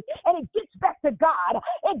universe, and it gets back to God.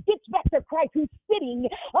 It gets back to Christ, who's sitting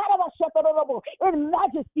in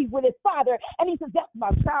majesty with his Father. And he says, that's my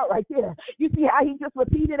child right there. You see how he just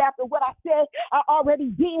repeated after what I said I already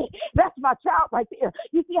did? That's my child right there.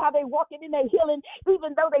 You see how they walking in their healing,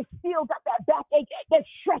 even though they still got that backache that's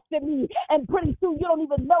stressing me. And pretty soon you don't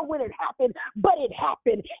even know when it happened, but it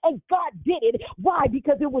happened. And God did it. Why?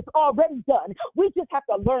 Because it was already done. We just have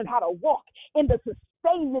to learn how to walk in the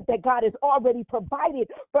sustainment that God has already provided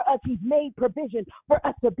for us. He's made provision for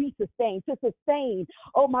us to be sustained. To sustain,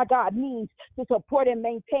 oh my God, means to support and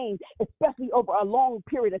maintain, especially over a long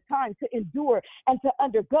period of time, to endure and to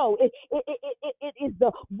undergo. It is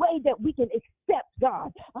the way that we can accept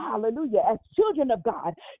God. Hallelujah. As children of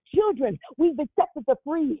God, children, we've accepted the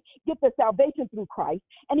free gift of salvation through Christ,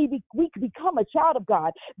 and we can become a child of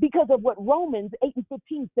God because of what Romans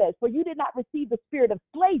 8:15 says. For you did not receive the spirit of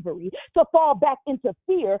slavery to fall back into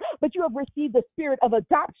fear, but you have received the spirit of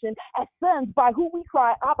adoption as sons, by whom we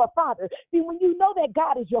cry, Abba, Father. See, when you know that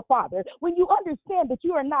God is your Father, when you understand that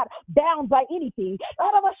you are not bound by anything,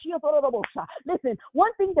 listen,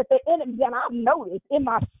 one thing that the enemy, and I've noticed in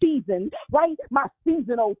my season, right, my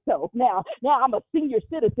seasonal self, now I'm a senior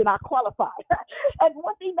citizen, I qualify, and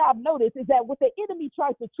one thing that I've noticed is that what the enemy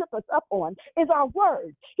tries to trip us up on is our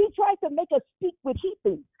words. He tries to make us speak what he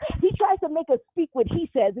thinks. He tries to make us speak what he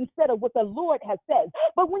says instead of what the Lord has said.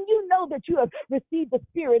 But when you know that you have received the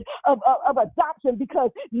spirit of adoption,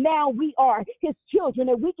 because now we are his children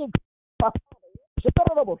and we can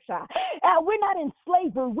we're not in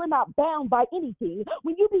slavery. We're not bound by anything.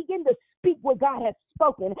 When you begin to speak speak what God has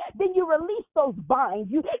spoken. Then you release those binds.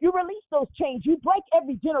 You release those chains. You break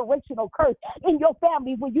every generational curse in your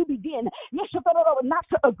family when you begin not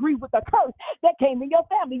to agree with the curse that came in your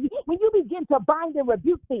family. When you begin to bind and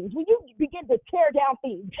rebuke things, when you begin to tear down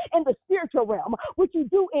things in the spiritual realm, what you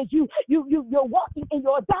do is you're walking in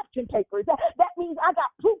your adoption papers. That means I got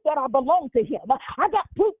proof that I belong to him. I got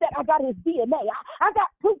proof that I got his DNA. I got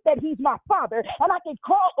proof that he's my father, and I can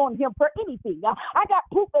call on him for anything. I got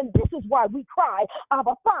proof, and this is why we cry,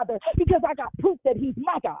 Abba Father, because I got proof that he's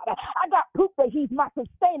my God. I got proof that he's my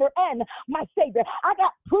sustainer and my savior. I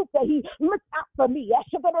got proof that he looks out for me,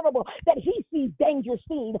 that he sees danger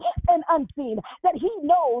seen and unseen, that he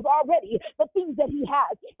knows already the things that he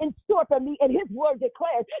has in store for me, and his word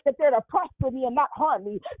declares that they're to prosper me and not harm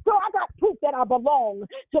me. So I got proof that I belong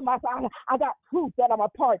to my Father. I got proof that I'm a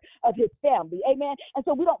part of his family. Amen. And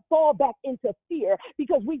so we don't fall back into fear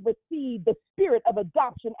because we receive the spirit of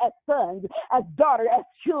adoption as sons, as daughters, as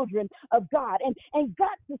children of God. And God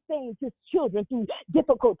sustains his children through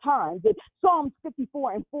difficult times. And Psalms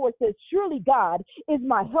 54:4 says, surely God is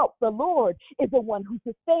my help. The Lord is the one who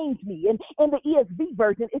sustains me. And in the ESV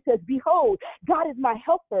version, it says, behold, God is my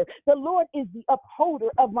helper. The Lord is the upholder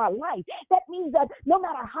of my life. That means that no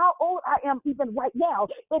matter how old I am, even right now,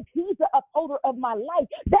 if he's the upholder of my life,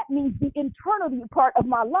 that means the eternity part of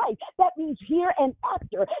my life. That means here and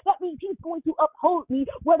after. That means he's going to uphold me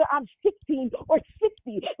whether I'm 16 or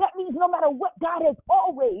 60. That means no matter what, God has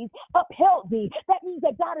always upheld me. That means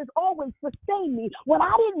that God has always sustained me when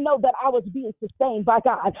I didn't know that I was being sustained by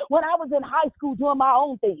God. When I was in high school doing my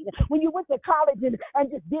own thing, when you went to college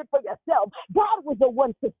and just did for yourself, God was the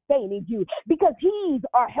one sustaining you because he's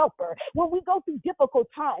our helper. When we go through difficult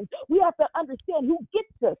times, we have to understand who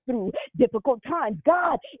gets us through difficult times.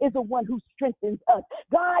 God is the one who strengthens us.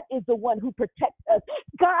 God is the one who protects us.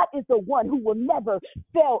 God is the one who will never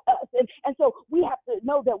fail us. And so we have to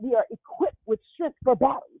know that we are equipped with strength for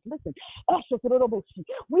battles. Listen,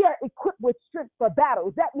 we are equipped with strength for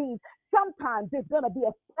battles. That means sometimes there's going to be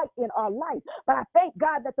a fight in our life. But I thank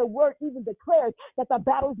God that the word even declares that the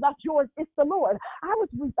battle's not yours, it's the Lord. I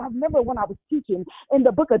remember when I was teaching in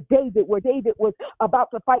the book of David, where David was about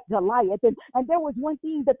to fight Goliath. And there was one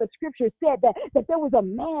thing that the scripture said, that there was a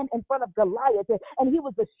man in front of Goliath, and he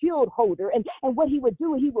was a shield holder. And what he would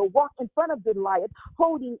do, he would walk in front of Goliath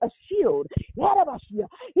holding a shield. He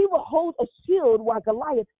would hold a shield while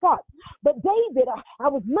Goliath fought. But David, I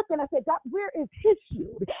was looking, I said, God, where is his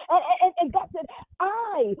shield? And God said,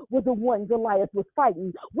 I was the one Goliath was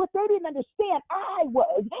fighting. What they didn't understand, I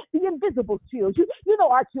was the invisible shield. You know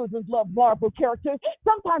our children love Marvel characters.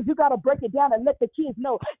 Sometimes you got to break it down and let the kids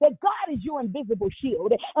know that God is your invisible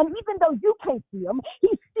shield. And even though you can't see him,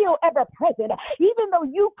 he's still ever present. Even though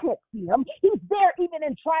you can't see him, he's there even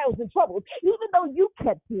in trials and troubles. Even though you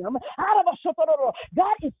can't see him,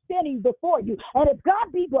 God is standing before you. And if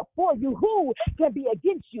God be before you, who can be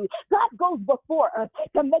against you? God goes before us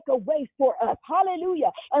to make a way for us.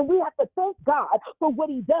 Hallelujah. And we have to thank God for what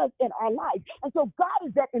he does in our life. And so God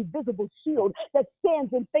is that invisible shield that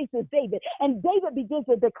stands and faces David. And David begins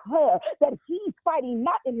to declare that he's fighting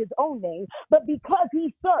not in his own name, but because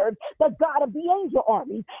he serves the God of the angel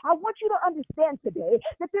armies. I want you to understand today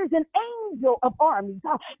that there's an angel of armies.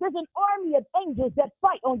 There's an army of angels that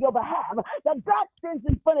fight on your behalf, that God stands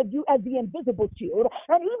in front of you as the invisible shield.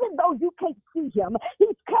 And even though you can't see him,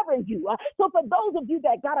 he's covering you. So for those of you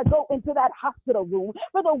that got to go into that hospital room,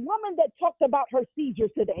 for the woman that talked about her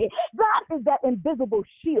seizures today, God is that invisible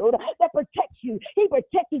shield that protects you. He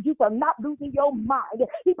protected you from not losing your mind.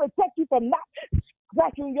 He protects you from not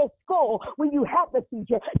scratching your skull when you had the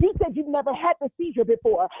seizure. You said you've never had the seizure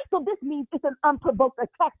before. So this means it's an unprovoked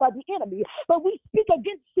attack by the enemy. But we speak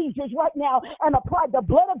against seizures right now and apply the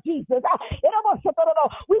blood of Jesus.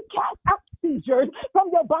 We cast out seizures from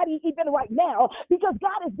your body even right now because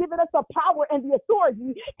God has given us the power and the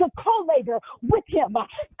authority to co-labor with him,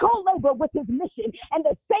 co-labor with his mission. And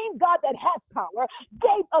the same God that has power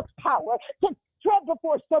gave us power to tread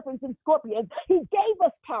before serpents and scorpions. He gave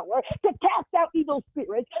us power to cast out evil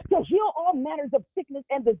spirits, to heal all manners of sickness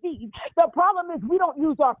and disease. The problem is we don't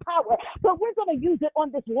use our power, so we're going to use it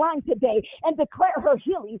on this line today and declare her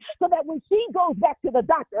healing so that when she goes back to the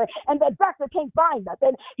doctor and the doctor can't find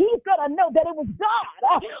nothing, he's going to know that it was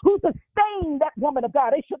God who sustained that woman of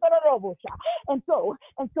God. And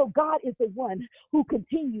so God is the one who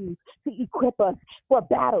continues to equip us for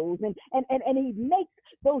battles, and he makes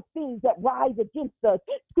those things that rise against us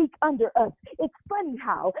speak under us. It's funny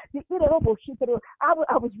how how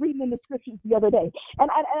I was reading in the scriptures the other day, and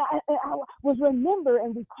I was remembering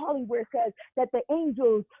and recalling where it says that the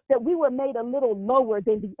angels, that we were made a little lower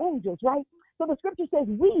than the angels, right? So the scripture says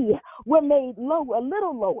we were made lower, a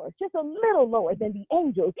little lower, just a little lower than the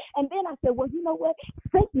angels. And then I said, well, you know what?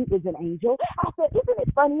 Satan is an angel. I said, isn't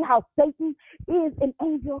it funny how Satan is an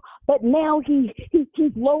angel, but now he's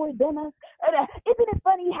lower than us? And, isn't it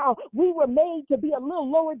funny how we were made to be a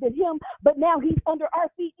little lower than him, but now he's under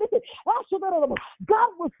our feet? Listen, God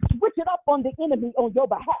will switch it up on the enemy on your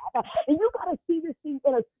behalf. And you got to see this thing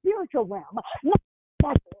in a spiritual realm, not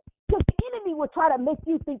natural. Because the enemy will try to make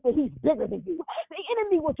you think that he's bigger than you. The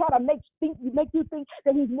enemy will try to make you think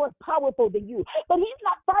that he's more powerful than you. But he's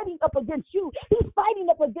not fighting up against you. He's fighting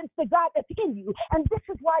up against the God that's in you. And this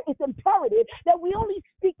is why it's imperative that we only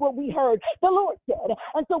speak what we heard the Lord said.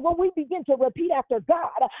 And so when we begin to repeat after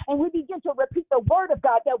God, and we begin to repeat the word of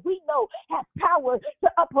God that we know has power to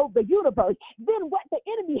uphold the universe, then what the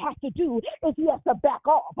enemy has to do is he has to back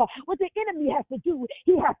off. What the enemy has to do,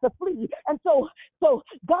 he has to flee. And so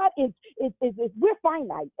God is we're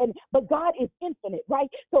finite, but God is infinite, right?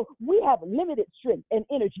 So we have limited strength and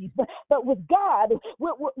energies, but with God,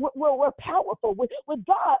 we're powerful. With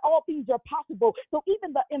God, all things are possible. So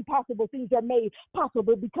even the impossible things are made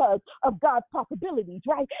possible because of God's possibilities,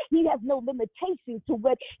 right? He has no limitations to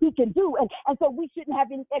what he can do, and so we shouldn't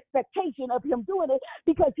have any expectation of him doing it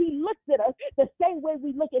because he looks at us the same way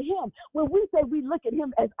we look at him. When we say we look at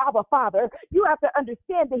him as our Father, you have to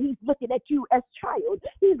understand that he's looking at you as child.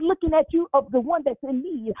 He's looking at you of the one that's in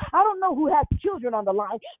need. I don't know who has children on the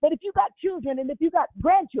line, but if you got children and if you got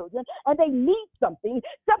grandchildren and they need something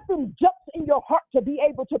jumps in your heart to be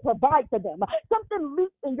able to provide for them. Something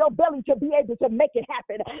leaps in your belly to be able to make it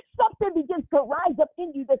happen. Something begins to rise up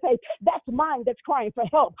in you to say, that's mine that's crying for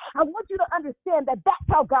help. I want you to understand that that's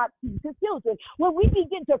how God sees his children. When we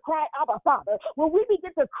begin to cry out, our Father, when we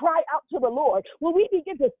begin to cry out to the Lord, when we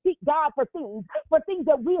begin to seek God for things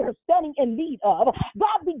that we are standing in need of,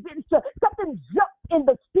 God begins to, something jumps in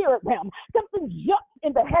the spirit realm, something jumps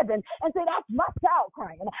into heaven and say, that's my child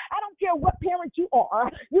crying. I don't care what parent you are,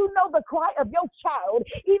 you know the cry of your child,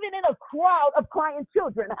 even in a crowd of crying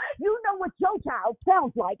children. You know what your child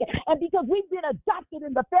sounds like. And because we've been adopted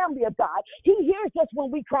in the family of God, he hears us when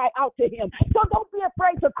we cry out to him. So don't be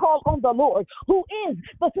afraid to call on the Lord, who is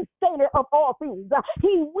the sustainer of all things.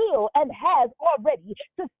 He will and has already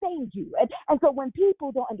sustained you. And so when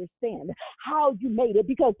people don't understand how you made it,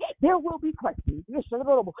 because there will be questions.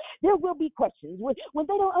 There will be questions when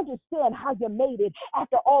they don't understand how you made it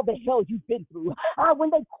after all the hell you've been through. When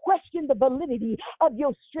they question the validity of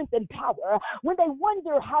your strength and power. When they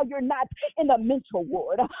wonder how you're not in a mental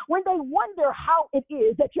ward. When they wonder how it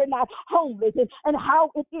is that you're not homeless and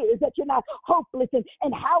how it is that you're not hopeless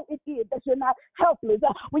and how it is that you're not helpless.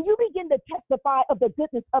 When you begin to testify of the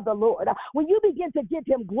goodness of the Lord, when you begin to give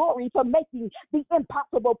him glory for making the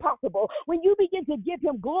impossible possible, when you begin to give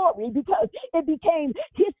him glory because it became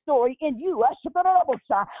his story in you,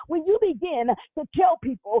 when you begin to tell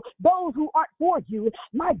people, those who aren't for you,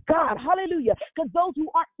 my God, hallelujah, because those who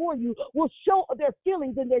aren't for you will show their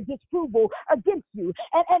feelings and their disapproval against you,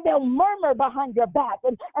 and they'll murmur behind your back,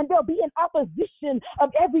 and they'll be in opposition of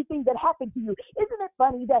everything that happened to you. Isn't it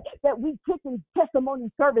funny that we taking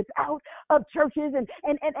testimony service out of churches and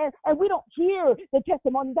we don't hear the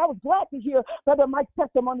testimonies? I was glad to hear Brother Mike's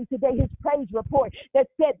testimony today, his praise report that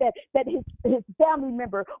said that his family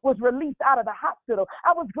member was released out of the hospital.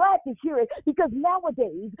 I was glad to hear it because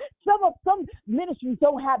nowadays some ministries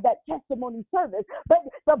don't have that testimony service, but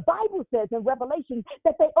the Bible says in Revelation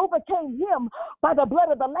that they overcame him by the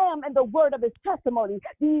blood of the Lamb and the word of his testimony.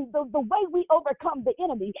 The way we overcome the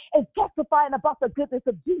enemy is testifying about the goodness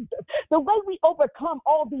of Jesus. The way we overcome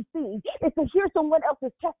all these things is to hear someone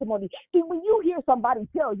else's testimony. See, when you hear somebody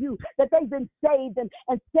tell you that they've been saved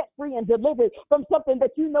and set free and delivered from something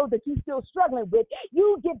that you know that you're still struggling with,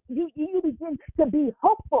 you begin to be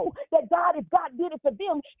hopeful that God, if God did it for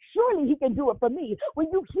them, surely he can do it for me. When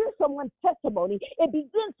you hear someone's testimony, it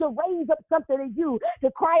begins to raise up something in you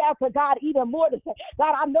to cry out to God even more, to say,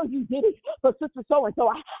 God, I know you did it for sister so-and-so.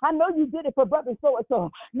 I know you did it for brother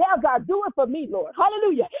so-and-so. Now, God, do it for me, Lord.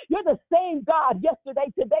 Hallelujah. You're the same God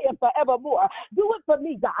yesterday, today, and forevermore. Do it for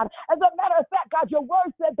me, God. As a matter of fact, God, your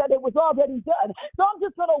word said that it was already done. So I'm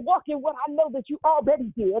just going to walk in what I know that you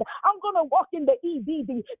already did. I'm going to walk in the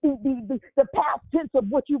ED, the past tense of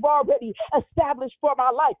what you've already established for my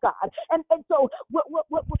life, God. And so what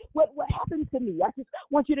happened to me, I just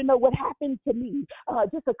want you to know what happened to me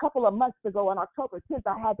just a couple of months ago on October 10th.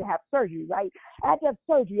 I had to have surgery, right? I had to have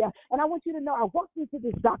surgery. And I want you to know I walked into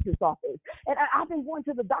this doctor's office. And I've been going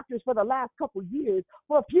to the doctors for the last couple years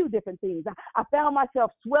for a few different things. I found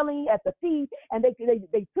myself swelling at the feet, and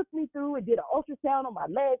they took me through and did an ultrasound on my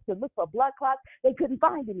legs to look for blood clots. They couldn't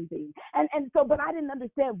find anything. But I didn't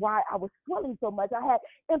understand why I was swelling so much. I had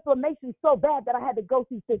inflammation so bad that I had to go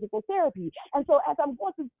through physical therapy. And so as I'm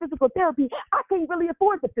going through physical therapy, I can't really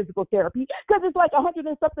afford the physical therapy because it's like $100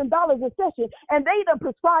 and something a session, and they done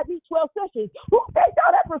prescribed me 12 sessions. Who paid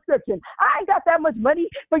y'all that prescription? I ain't got that much money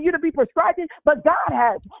for you to be prescribing, but God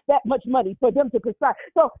has that much money for them to prescribe.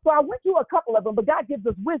 So I went to a couple of them, but God gives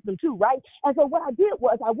us wisdom too, right? And so what I did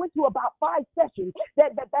was I went to about 5 sessions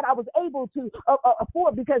that I was able to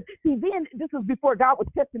afford, because see, then this was before God was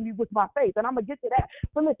testing me with my faith, and I'm gonna get to that.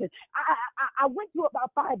 But listen, I went to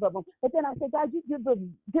about 5 of them, but then I said, God, you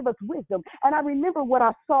give us wisdom. And I remember what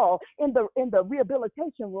I saw in the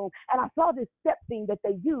rehabilitation room, and I saw this step thing that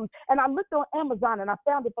they use, and I looked on Amazon and I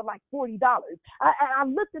found it for like $40. I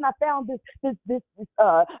looked and I found this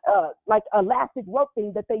like elastic rope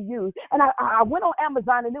thing that they use, and I went on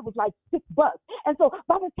Amazon and it was like $6. And so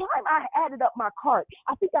by the time I added up my cart,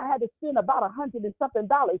 I think I had to spend about $100 and something,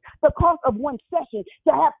 the cost of one session,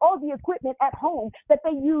 to have all the equipment at home that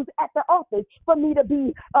they use at the office for me to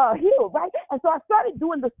be healed, right? And so I started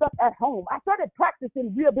doing the stuff at home. I started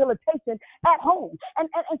practicing rehabilitation at home. And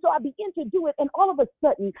so I began to do it, and all of a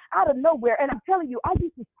sudden, out of nowhere, and I'm telling you, I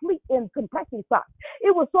used to sleep in compression socks.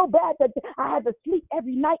 It was so bad that I had to sleep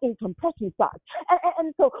every night in compression socks.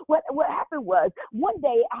 And so what happened was, one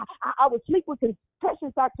day I would sleep with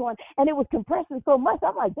compression socks on, and it was compressing so much.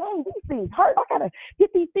 I'm like, dang, these things hurt. I gotta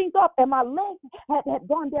get these things off. And my legs had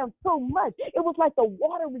gone down so much. It was like the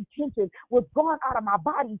water retention was gone out of my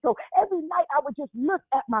body. So every night I would just look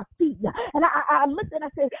at my feet, and I looked and I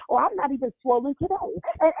said, oh, I'm not even swollen today.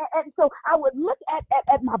 And so I would look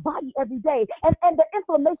at my body every day, and the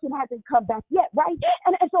inflammation hasn't come back yet, right?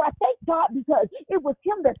 And so I thank God, because it was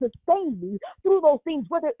Him that sustained me through those things,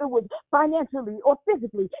 whether it was financially or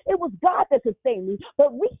physically. It was God that sustained me.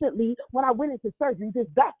 But recently, when I went into surgery, this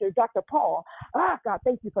doctor, Dr. Paul, God,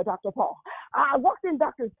 thank you for Dr. Paul. I walked in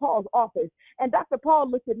Dr. Paul's office, and Dr. Paul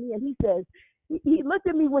looked at me and he says, he looked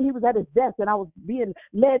at me when he was at his desk, and I was being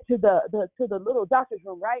led to the little doctor's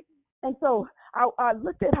room, right? And so I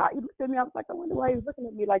looked at how he looked at me. I was like, I wonder why he was looking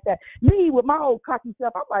at me like that. Me, with my old cocky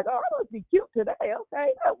self, I'm like, oh, I must be cute today. Okay,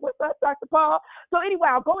 what's up, Dr. Paul? So anyway,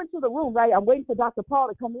 I'll go into the room, right? I'm waiting for Dr. Paul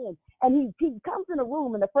to come in. And he comes in the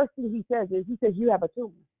room, and the first thing he says is, you have a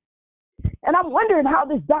tumor. And I'm wondering how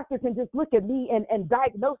this doctor can just look at me and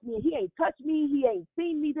diagnose me. He ain't touched me. He ain't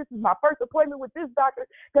seen me. This is my first appointment with this doctor,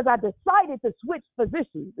 because I decided to switch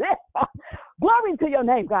physicians. Glory to your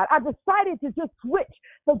name, God. I decided to just switch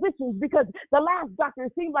physicians because the last doctor,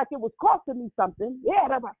 it seemed like it was costing me something. Yeah,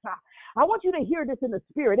 I want you to hear this in the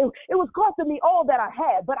spirit. It was costing me all that I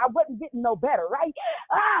had, but I wasn't getting no better, right?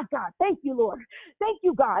 God, thank you, Lord. Thank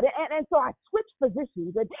you, God. And so I switched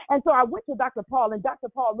physicians. And so I went to Dr. Paul, and Dr.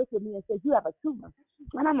 Paul looked at me and said, you have a tumor.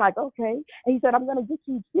 And I'm like, okay. And he said, I'm going to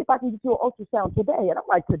see if I can get you an ultrasound today. And I'm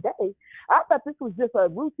like, today? I thought this was just a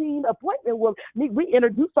routine appointment where we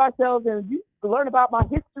introduce ourselves and you learn about my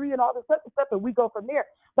history and all this other stuff, and we go from there.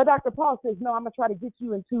 But Dr. Paul says, no, I'm going to try to get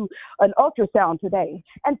you into an ultrasound today.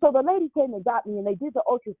 And so the lady came and got me, and they did the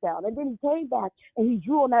ultrasound. And then he came back, and he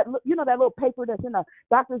drew on that, that little paper that's in a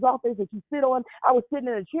doctor's office that you sit on. I was sitting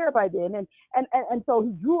in a chair by then. And so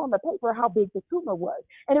he drew on the paper how big the tumor was.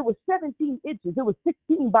 And it was 17 inches. It was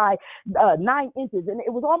 16 by 9 inches. And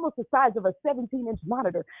it was almost the size of a 17-inch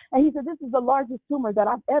monitor. And he said, this is the largest tumor that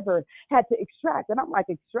I've ever had to extract. And I'm like,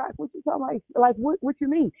 extract? What you talking about? Like, what you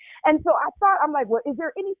mean? And so I thought, I'm like, well, is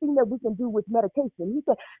there anything that we can do with medication? He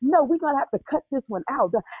said, no, we're going to have to cut this one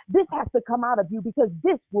out. This has to come out of you because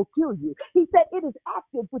this will kill you. He said, it is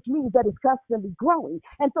active, which means that it's constantly growing.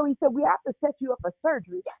 And so he said, we have to set you up for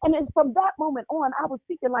surgery. And then from that moment on, I was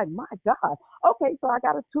thinking like, my God, okay, so I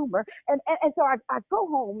got a tumor. And so I go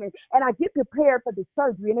home and I get prepared for the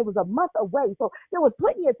surgery, and it was a month away. So there was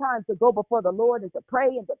plenty of time to go before the Lord and to pray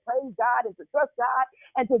and to praise God and to trust God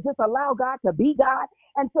and to just allow God to be God.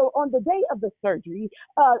 And so on the day of the surgery,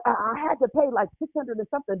 I had to pay like $600 and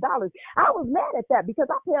something. I was mad at that because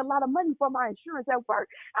I pay a lot of money for my insurance at work.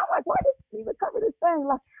 I'm like, why did you even cover this thing?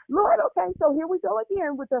 Like, Lord, okay, so here we go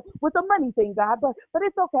again with the money thing, God. But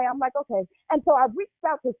it's okay. I'm like, okay. And so I reached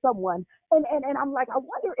out to someone, and I'm like, I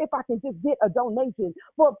wonder if I can just get a donation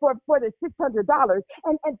for the $600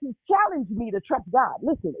 and to challenge me to trust God.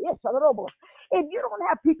 Listen, it's a little more. If you don't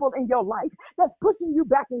have people in your life that's pushing you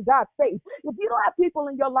back in God's faith, if you don't have people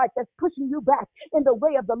people in your life that's pushing you back in the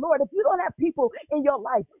way of the Lord, if you don't have people in your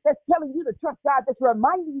life that's telling you to trust God, that's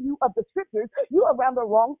reminding you of the scriptures, you're around the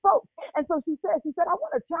wrong folks. And so she said, I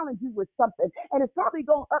want to challenge you with something, and it's probably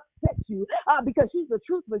going to upset you because she's a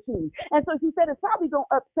truth machine. And so she said, it's probably going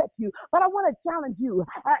to upset you, but I want to challenge you.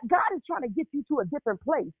 God is trying to get you to a different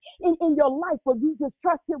place in your life where you just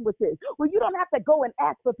trust him with this, where you don't have to go and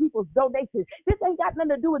ask for people's donations. This ain't got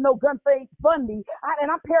nothing to do with no GoFundMe. And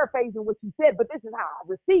I'm paraphrasing what she said, but this is how I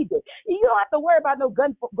received it. You don't have to worry about no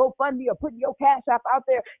GoFundMe or putting your cash app out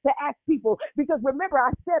there to ask people, because remember,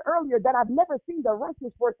 I said earlier that I've never seen the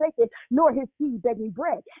righteous forsaken nor his seed begging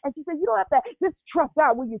bread. And she said, you don't have to just trust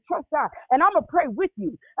God. When you trust God, and I'm going to pray with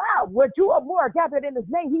you. Where two or more are gathered in his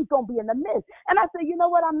name, he's going to be in the midst. And I said, you know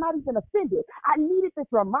what? I'm not even offended. I needed this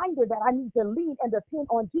reminder that I need to lean and depend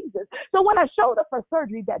on Jesus. So when I showed up for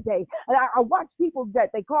surgery that day, I watched people that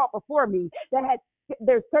they called before me that had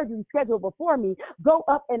their surgery scheduled before me go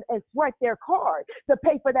up and swipe their card to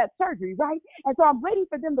pay for that surgery, right? And so I'm waiting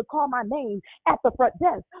for them to call my name at the front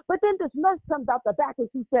desk. But then this nurse comes out the back and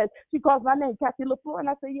she calls my name, Kathy LaFleur. And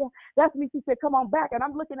I said, yeah, that's me. She said, come on back. And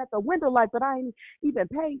I'm looking at the window light, but I ain't even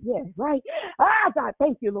paid yet, right? God,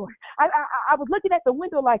 thank you, Lord. I was looking at the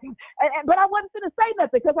window light, but I wasn't going to say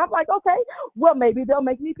nothing because I'm like, okay, well, maybe they'll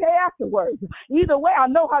make me pay afterwards. Either way, I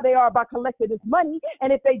know how they are about collecting this money.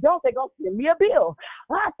 And if they don't, they're going to send me a bill.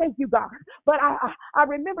 Thank you, God. But I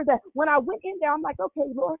remember that when I went in there, I'm like, okay,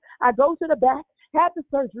 Lord, I go to the back, had the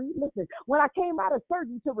surgery. Listen, when I came out of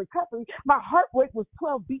surgery to recovery, my heart rate was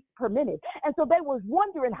 12 beats per minute. And so they was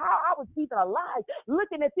wondering how I was even alive,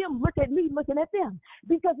 looking at them, look at me, looking at them,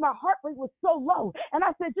 because my heart rate was so low. And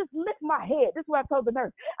I said, just lift my head. This is what I told the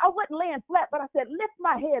nurse. I wasn't laying flat, but I said, lift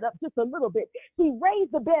my head up just a little bit. She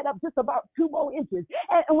raised the bed up just about 2 more inches.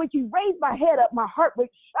 And when she raised my head up, my heart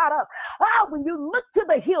rate shot up. When you look to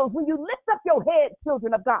the hills, when you lift up your head,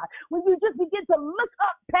 children of God, when you just begin to look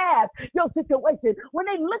up past your situation, when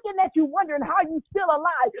they looking at you wondering how you still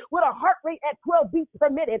alive with a heart rate at 12 beats per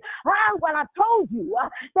minute, when I told you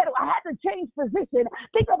that I had to change position,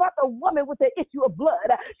 think about the woman with the issue of blood.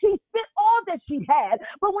 She spent all that she had,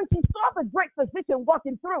 but when she saw the great physician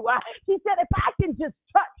walking through, she said, if I can just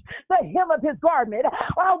touch the hem of his garment.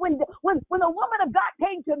 When the woman of God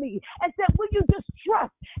came to me and said, will you just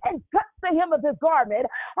trust and touch the hem of his garment?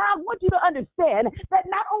 I want you to understand that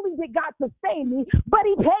not only did God sustain me, but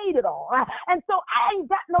he paid it all. And so I ain't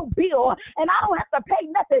got no bill and I don't have to pay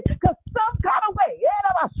nothing, because some kind of way,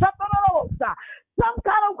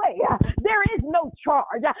 there is no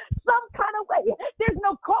charge. Some kind of way, there's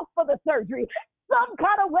no cost for the surgery. Some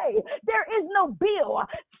kind of way, there is no bill.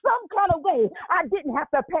 Some kind of way, I didn't have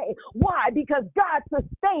to pay. Why? Because God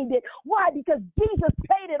sustained it. Why? Because Jesus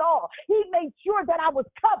paid it all. He made sure that I was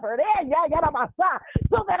covered,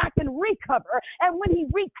 so that I can recover. And when he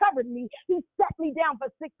recovered me, he set me down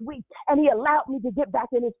for 6 weeks, and he allowed me to get back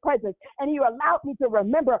in his presence, and he allowed me to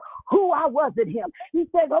remember who I was in him. He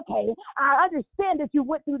says, okay, I understand that you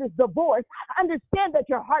went through this divorce. I understand that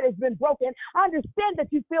your heart has been broken. I understand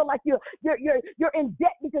that you feel like you're in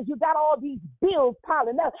debt because you got all these bills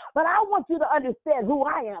piling up. But I want you to understand who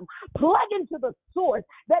I am. Plug into the source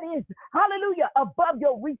that is, hallelujah, above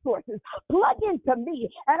your resources. Plug into me,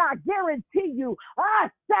 and I guarantee you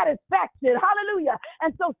satisfaction. Hallelujah.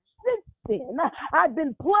 And so since then, I've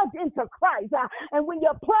been plugged into Christ. And when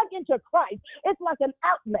you're plugged into Christ, it's like an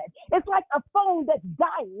outlet. It's like a phone that's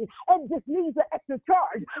dying and just needs an extra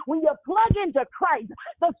charge. When you're plugged into Christ,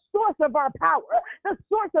 the source of our power, the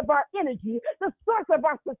source of our energy, the source of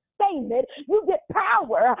our sustainment, you get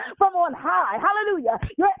power from on high. Hallelujah.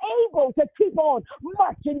 You're able to keep on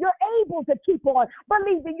marching. You're able to keep on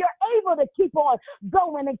believing. You're able to keep on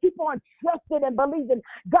going and keep on trusting and believing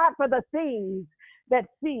God for the things that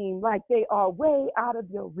seem like they are way out of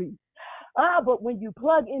your reach. But when you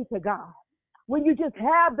plug into God, when you just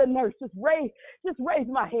have the nurse, just raise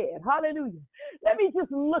my head. Hallelujah. Let me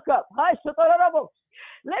just look up.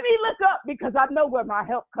 Let me look up, because I know where my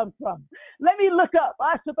help comes from. Let me look up.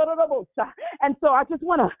 And so I just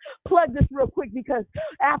want to plug this real quick, because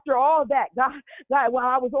after all that, God, while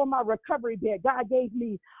I was on my recovery bed, God gave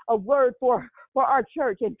me a word for our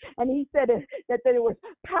church. And he said that there was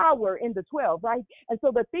power in the 12, right? And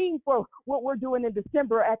so the theme for what we're doing in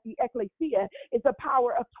December at the Ecclesia is the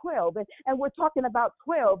power of 12. And we're talking about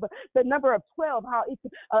 12, the number of 12, how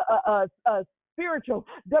it's spiritual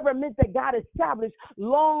government that God established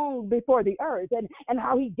long before the earth, and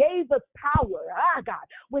how he gave us power, God,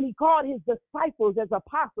 when he called his disciples as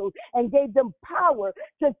apostles and gave them power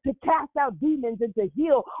to cast out demons and to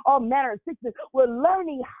heal all manner of sickness. We're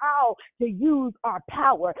learning how to use our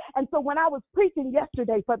power. And so when I was preaching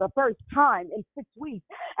yesterday for the first time in 6 weeks,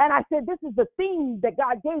 and I said, this is the theme that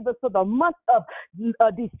God gave us for the month of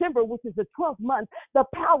December, which is the 12th month, the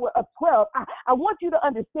power of 12. I want you to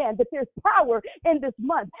understand that there's power in this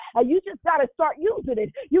month, and you just got to start using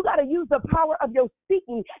it. You got to use the power of your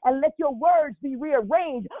speaking and let your words be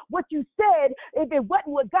rearranged. What you said, if it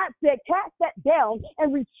wasn't what God said, cast that down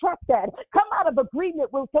and retract that. Come out of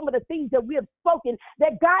agreement with some of the things that we have spoken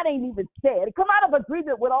that God ain't even said. Come out of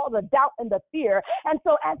agreement with all the doubt and the fear. And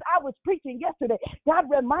so as I was preaching yesterday, God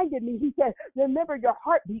reminded me, he said, remember your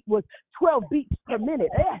heartbeat was 12 beats per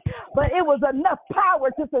minute, but it was enough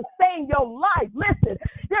power to sustain your life. Listen,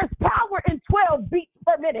 there's power in 12 beats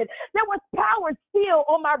per minute. There was power still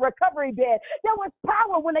on my recovery bed. There was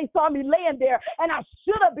power when they saw me laying there, and I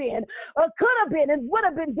should have been, could have been, and would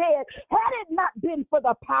have been dead had it not been for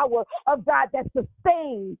the power of God that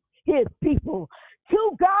sustains his people.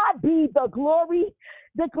 To God be the glory.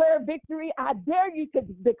 Declare victory. I dare you to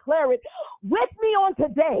declare it with me on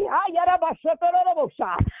today.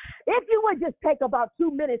 If you would just take about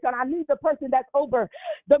 2 minutes, and I need the person that's over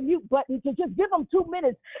the mute button to just give them 2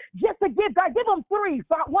 minutes, just to give God, give them three,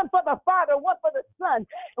 one for the Father, one for the Son,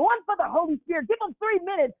 and one for the Holy Spirit. Give them 3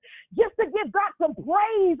 minutes just to give God some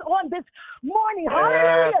praise on this morning.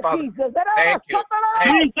 Hallelujah, Jesus. Thank you.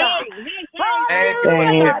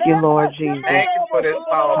 Thank you, Lord Jesus. Thank you for this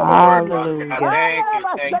powerful word, Father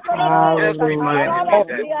God. Thank you. Just remind me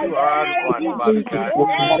that you are the one, Father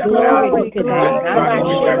God. Glory to God.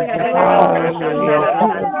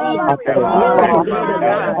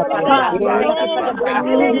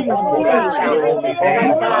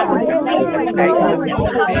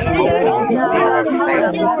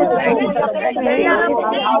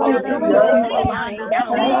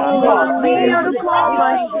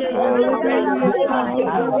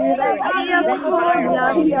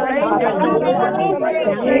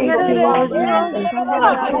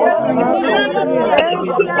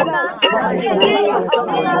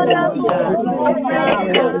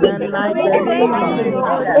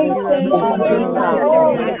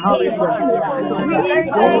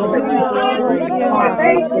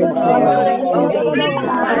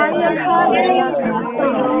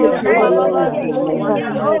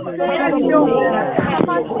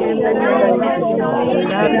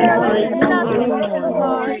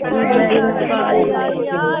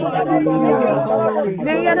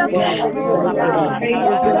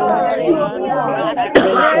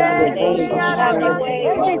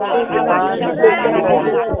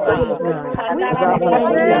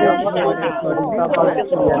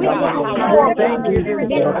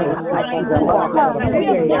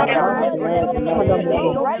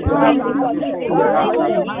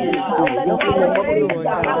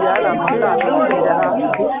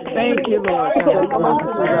 Thank you, Lord.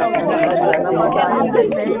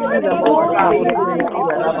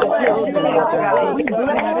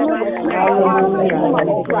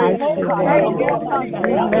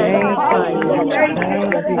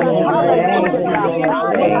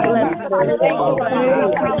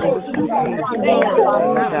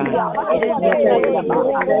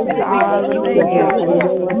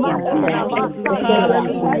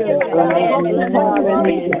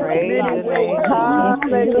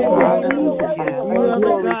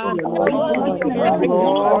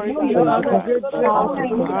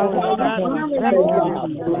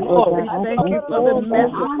 Thank you for the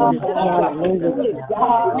message.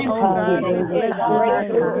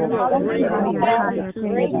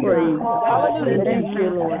 Thank you,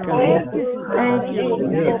 Lord God.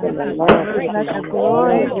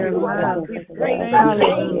 Thank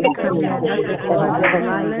you.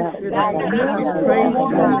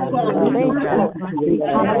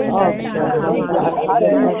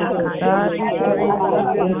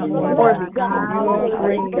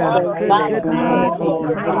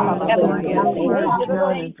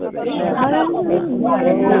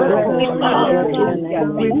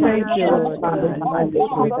 We thank you, Lord God.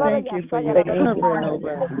 We thank you for your covering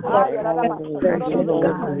over us. Precious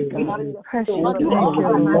Lord. Precious, thank you,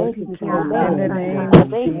 Lord. In the name of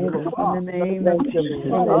Jesus. In the name of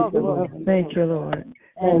Jesus. Thank you, Lord.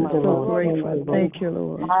 I'm so grateful. Thank you,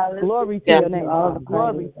 Lord. Glory to your name, God.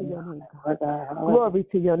 Glory to your name, God. Glory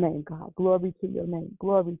to your name, God. Glory to your name.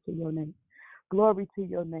 Glory to your name. Glory to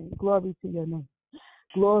your name. Glory to your name.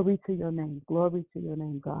 Glory to your name. Glory to your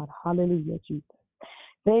name, God. Hallelujah, Jesus.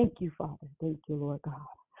 Thank you, Father. Thank you, Lord God.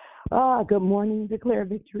 Good morning. Declare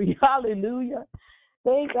victory. Hallelujah.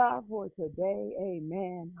 Thank God for today.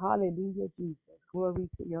 Amen. Hallelujah, Jesus. Glory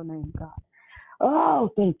to your name, God.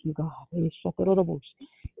 Oh, thank you, God. If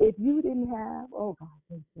you didn't have, oh God,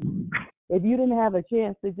 thank you. If you didn't have a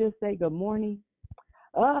chance to just say good morning,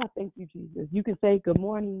 thank you, Jesus. You can say good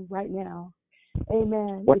morning right now.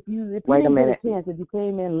 Amen. If you didn't get a chance, if you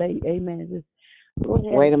came in late, amen. Just go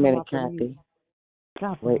ahead. Wait a minute, Kathy.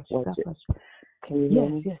 God bless you. God bless you. Can you hear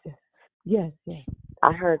me? Yes.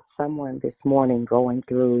 I heard someone this morning going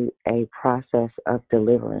through a process of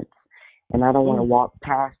deliverance, and I don't want to walk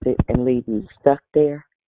past it and leave you stuck there.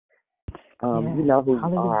 You know who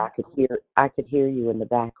you are. I could hear you in the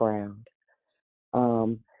background.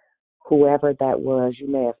 Whoever that was, you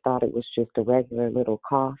may have thought it was just a regular little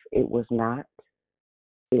cough. It was not.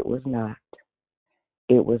 It was not.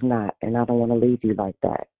 It was not. And I don't want to leave you like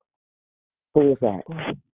that. Who is that?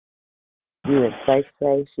 You're in safe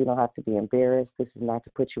space. You don't have to be embarrassed. This is not to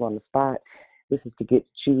put you on the spot. This is to get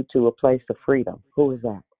you to a place of freedom. Who is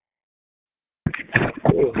that?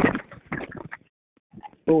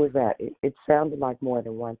 Who is that? It sounded like more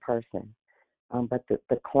than one person. But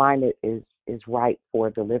the climate is right for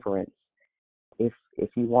deliverance. If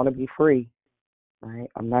you want to be free, right?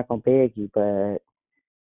 I'm not gonna beg you, but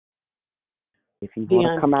if you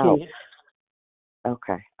want to come out,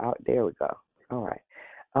 okay. There we go. All right.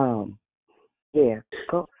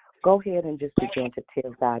 Go ahead and just begin to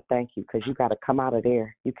tell God thank you, because you got to come out of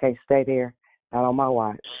there. You can't stay there. Not on my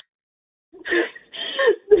watch.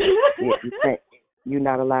 You can't. You're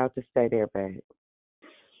not allowed to stay there, babe.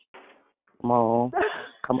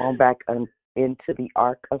 Come on back into the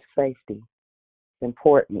ark of safety. It's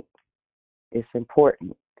important. It's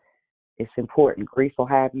important. It's important. Grief will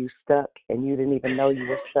have you stuck, and you didn't even know you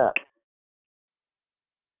were stuck.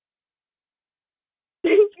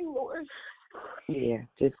 Thank you, Lord. Yeah,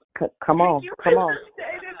 just come on. Come on.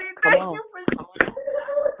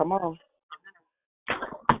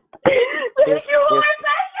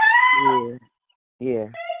 Yeah.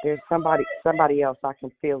 There's somebody else. I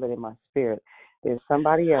can feel it in my spirit. There's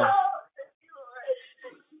somebody else.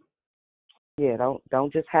 Yeah,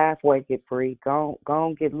 don't just halfway get free. Go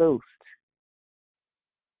on, get loosed.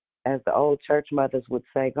 As the old church mothers would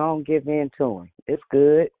say, go on, give in to him. It's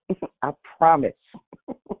good. I promise.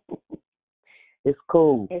 It's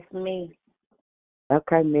cool. It's me.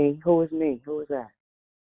 Okay, me. Who is me? Who is that?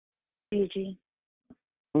 Gigi.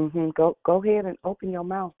 Go ahead and open your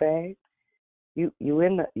mouth, babe. You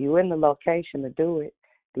in the location to do it.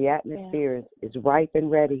 The atmosphere is ripe and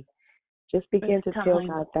ready. Just begin to tell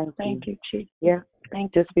God thank you. Thank you, Jesus. Yeah.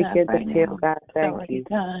 Just begin to tell God thank you.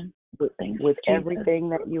 With you, everything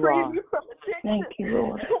that you are. Thank you,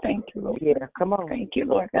 Lord. Thank you, Lord. Yeah, come on. Thank you,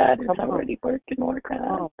 Lord God. It's already working, Lord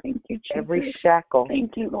God. Thank you, Jesus. Every shackle.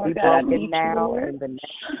 Thank you, Lord be God. I broken need now you, Lord. in the name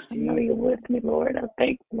I know you're with me, Lord. I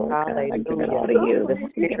thank you, Lord God. I give it all to you. The I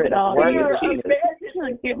give it all to you, Jesus.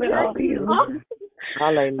 I give it all to you.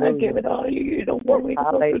 Hallelujah. I give it all to you. You don't want me to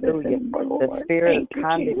go through this anymore, Lord. The spirit of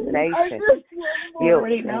condemnation. You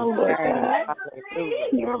already know, Lord God. Hallelujah.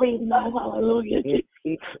 You already know. Hallelujah. In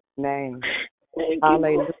Jesus' name. Thank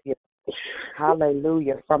Hallelujah. You,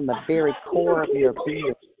 Hallelujah. From the very core of your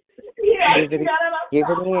being. Give it in.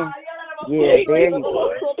 Yeah, there you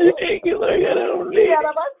go. Thank you, Lord God. I don't need it.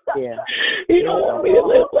 Yeah. You don't want me to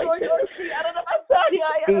live like this.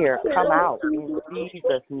 Fear, come out in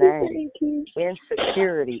Jesus' name.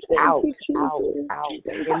 Insecurity, out. In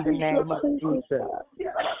the name of Jesus.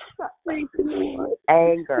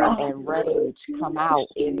 Anger and rage, come out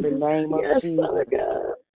in the name of Jesus.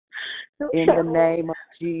 In the name of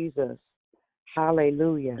Jesus.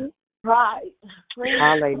 Hallelujah. Right.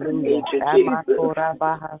 Hallelujah. I need you, Lord.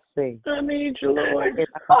 Lord,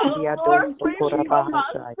 free me from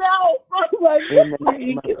myself. In the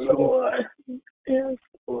name of Jesus. Lord. Yes,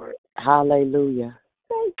 Lord. Hallelujah.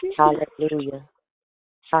 Thank you. Hallelujah.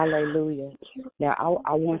 Hallelujah. Now,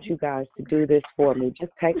 I want you guys to do this for me.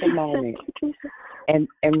 Just take a moment and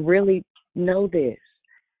really know this.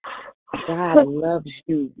 God loves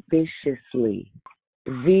you viciously,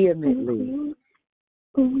 vehemently.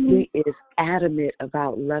 He is adamant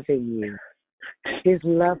about loving you. His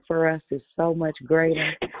love for us is so much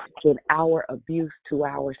greater than our abuse to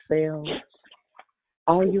ourselves.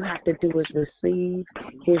 All you have to do is receive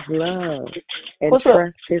his love and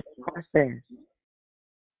trust his process.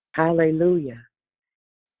 Hallelujah.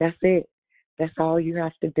 That's it. That's all you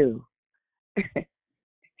have to do.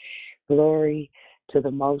 Glory to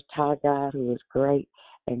the Most High God, who is great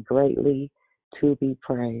and greatly to be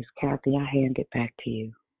praised. Kathy, I hand it back to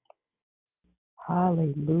you.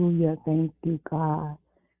 Hallelujah. Thank you, God.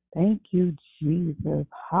 Thank you, Jesus.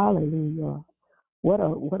 Hallelujah. What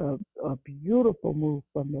a beautiful move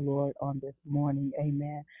from the Lord on this morning.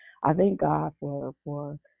 Amen. I thank God for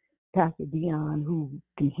Pastor Dion, who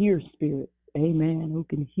can hear spirits. Amen. Who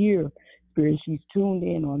can hear spirits. She's tuned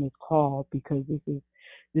in on this call because this is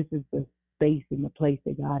the space and the place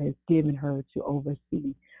that God has given her to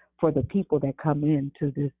oversee for the people that come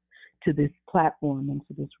into this platform,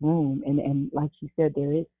 into this room. And like she said,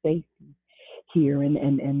 there is safety here,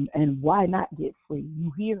 and why not get free?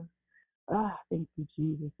 You hear? Thank you,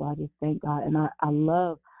 Jesus. So I just thank God. And I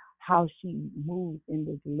love how she moves in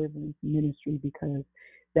the deliverance ministry because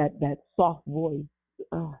that soft voice,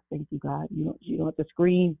 thank you, God. You don't have to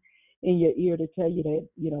scream in your ear to tell you that,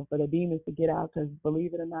 for the demons to get out, because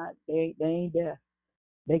believe it or not, they ain't deaf.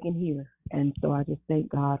 They can hear. And so I just thank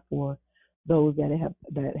God for those that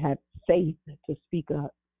have faith to speak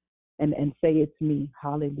up and say it's me.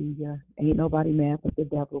 Hallelujah. Ain't nobody mad but the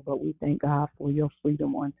devil, but we thank God for your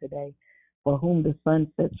freedom on today. For whom the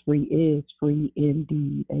Son sets free is free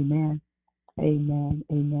indeed. Amen. Amen.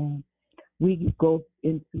 Amen. We go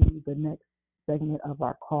into the next segment of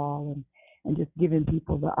our call and just giving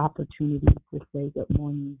people the opportunity to say good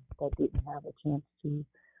morning that didn't have a chance to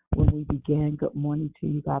when we began. Good morning to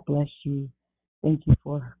you. God bless you. Thank you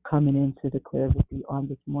for coming in to declare with you on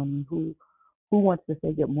this morning. Who wants to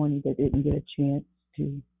say good morning that didn't get a chance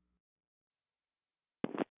to?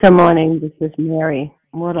 Good morning. This is Mary.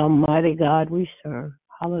 What a mighty God we serve.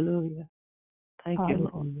 Hallelujah. Thank you,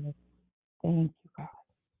 Lord. Hallelujah. Thank you, God.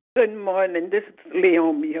 Good morning. This is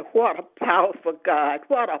Leomia. What a powerful God.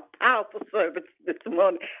 What a powerful service this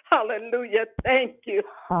morning. Hallelujah. Thank you.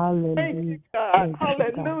 Hallelujah. Thank you, God. Thank you,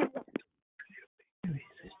 Hallelujah. God.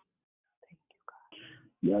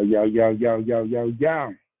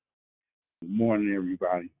 Yo. Good morning,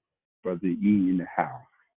 everybody. Brother E in the house.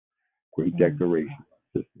 Great declaration,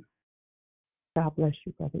 sister. God bless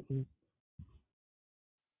you, Brother E.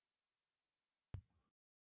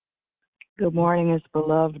 Good morning, it's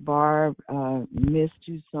beloved Barb. Missed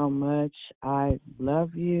you so much. I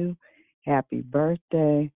love you. Happy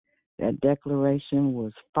birthday. That declaration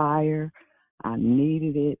was fire. I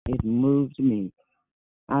needed it. It moved me.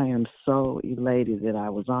 I am so elated that I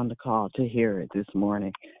was on the call to hear it this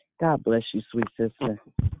morning. God bless you, sweet sister.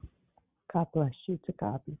 God bless you. To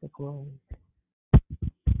God be the glory.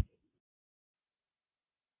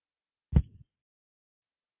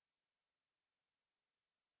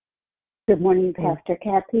 Good morning, Pastor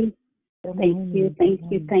Kathy. Thank you.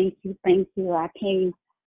 I came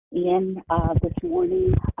in this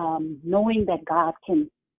morning knowing that God can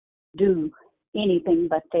do anything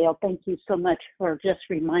but fail. Thank you so much for just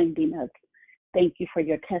reminding us. Thank you for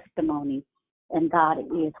your testimony. And God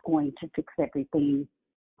is going to fix everything.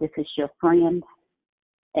 This is your friend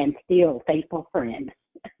and still faithful friend.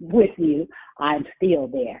 With you, I'm still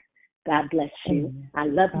there. God bless you. Amen. I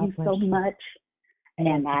love God you bless so you. much.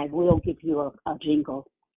 And I will give you a jingle.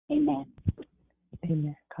 Amen.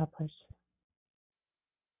 Amen. God bless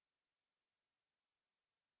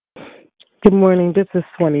you. Good morning. This is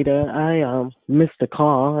Juanita. I missed the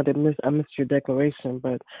call. I missed your declaration,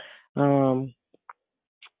 but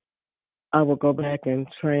I will go back and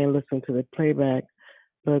try and listen to the playback.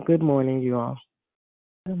 But good morning, you all.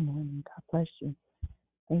 Good morning. God bless you.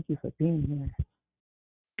 Thank you for being here.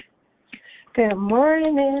 Good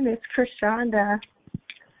morning. It's Krishanda.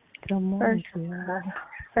 Good morning.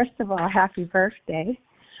 First of all, happy birthday.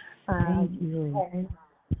 Thank you. And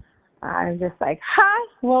I'm just like, hi,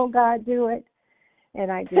 won't God do it?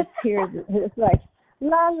 And I just hear it's like,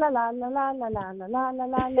 la la la la la la la la la la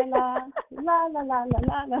la la la la la la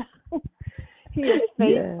la la. He is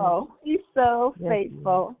faithful. Yes. He's so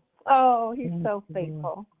faithful. Oh, he's so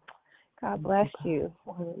faithful. God bless you.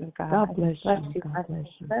 God bless you. God bless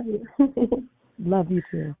you. Love you. Love you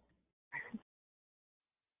too.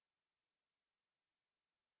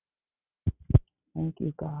 Thank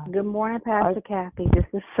you, God. Good morning, Pastor Kathy. This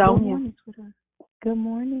is Sonia. Good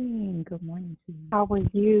morning. Good morning to you. How are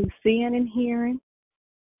you? Seeing and hearing.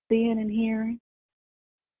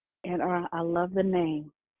 And I love the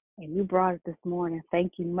name. And you brought it this morning.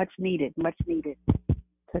 Thank you. Much needed.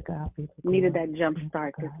 To God be the glory. Needed that jump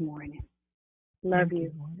start this morning. Love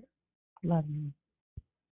you. Love you.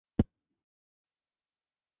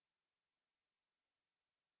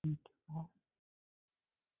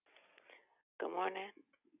 Good morning.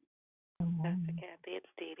 Pastor Kathy, it's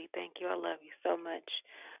Dee Dee. Thank you. I love you so much.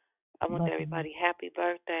 I want everybody happy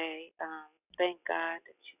birthday. Thank God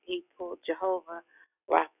that he pulled Jehovah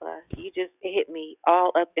Rapha. You just hit me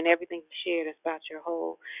all up in everything you shared about your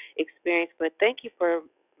whole experience. But thank you for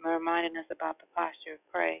reminding us about the posture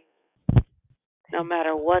of praise. no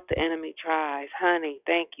matter what the enemy tries. Honey,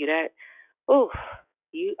 thank you.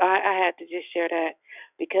 I had to just share that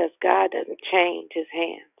because God doesn't change his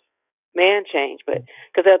hands. Man change, but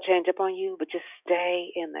because they'll change up on you, but just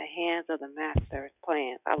stay in the hands of the Master's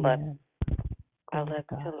plans. I love you. I love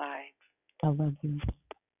you to life. I love you.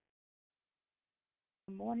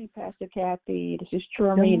 Good morning, Pastor Kathy. This is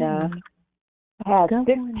Trina. I have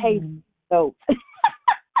 6 taste notes.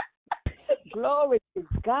 Glory to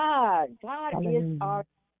God. God is our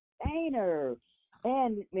sustainer.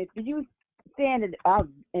 And if you stand in our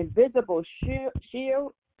invisible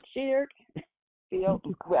shield, well,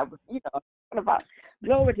 about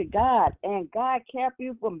glory to God. And God kept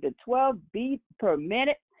you from the 12 beats per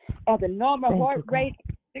minute at the normal heart rate,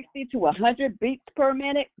 60 to 100 beats per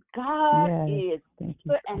minute. God is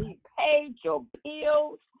good, and he paid your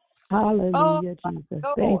bills. Hallelujah, Jesus.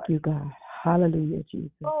 Thank you, God. Hallelujah,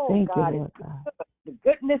 Jesus. Thank you, Lord God. The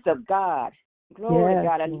goodness of God. Glory to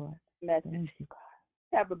God. Lord. Thank you,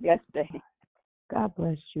 God. Have a blessed day. God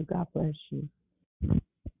bless you. God bless you.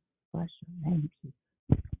 Bless your name,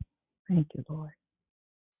 Jesus. Thank you, Lord.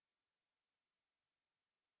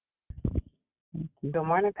 Thank you. Good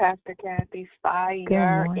morning, Pastor Kathy.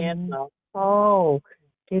 Fire in the hole.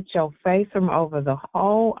 Get your face from over the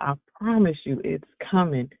hole. I promise you it's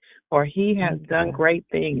coming. For he has done great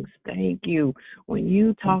things. Thank you. When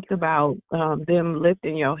you talked about them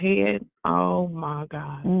lifting your head, oh my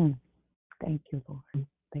God. Thank you, Lord.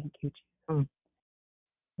 Thank you, Jesus.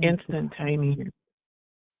 Instantaneous.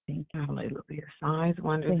 Thank you. Hallelujah. Signs,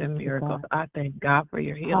 wonders, and miracles. I thank God for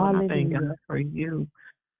your healing. I thank God for you.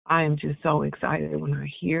 I am just so excited when I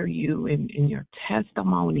hear you in your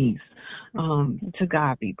testimonies. To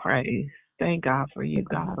God be praised. Thank God for you.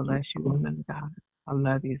 God bless you, woman of God. I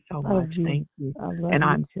love you so much. Thank you. And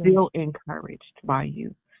I'm still encouraged by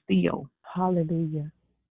you. Still. Hallelujah.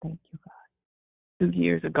 Thank you, God. 2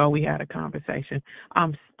 years ago, we had a conversation.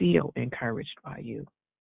 I'm still encouraged by you.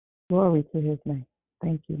 Glory to his name.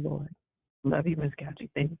 Thank you, Lord. Love you, Miss Kathy.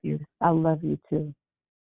 Thank you. I love you too.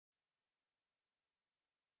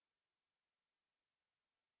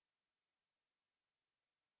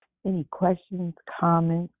 Any questions,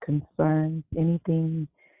 comments, concerns, anything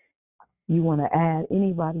you want to add?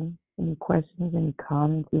 Anybody? Any questions, any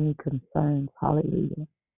comments, any concerns? Hallelujah.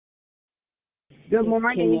 Good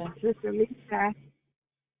morning, Sister Lisa.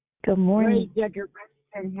 Good morning. Great decoration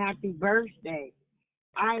and happy birthday.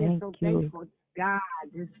 I am so thankful to God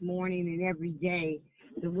this morning and every day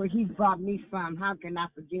to where he brought me from. How can I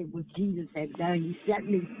forget what Jesus had done? He set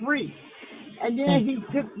me free. And then he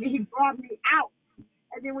brought me out.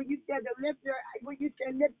 And then when you said lift your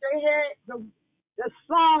head, the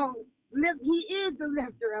song, he is the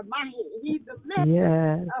lifter of my head. He's the lifter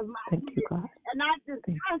of my head. You, God. And I just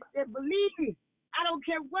trust and believe me. I don't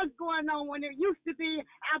care what's going on. When it used to be,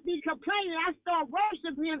 I'd be complaining. I start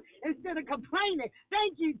worshiping him instead of complaining.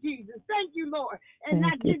 Thank you, Jesus. Thank you, Lord. And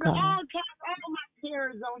I give all my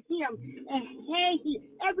cares on him. And hey,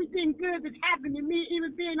 everything good that's happened to me,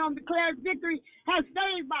 even being on Declared Victory, has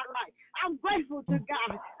saved my life. I'm grateful to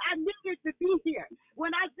God. I needed to be here.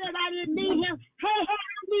 When I said I didn't need him, hey,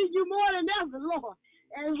 I need you more than ever, Lord.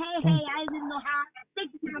 And hey, I didn't know how I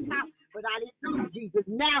fixed him out, but I didn't know Jesus.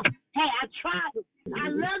 Now, hey, I tried it.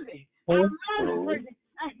 I love it. I love it.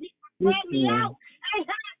 He brought me out. Hey,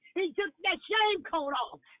 he took that shame coat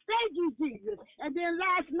off. Thank you, Jesus. And then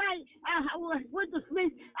last night, I went to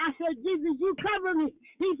sleep. I said, Jesus, you cover me.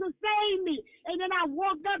 He sustained me. And then I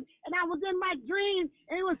woke up, and I was in my dream,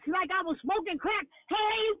 and it was like I was smoking crack. Hey,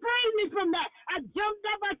 he freed me from that. I jumped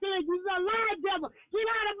up. I said, you're a lie, devil.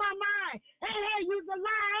 Get out of my mind. Hey, you're a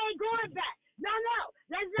lie. I ain't going back. No,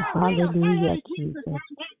 that's not real. Hey, Jesus,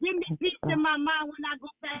 give me peace in my mind when I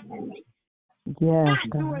go back to sleep. Yes,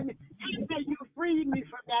 God. You freed me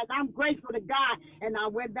from that. I'm grateful to God, and I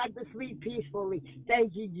went back to sleep peacefully.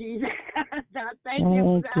 Thank you, Jesus. Thank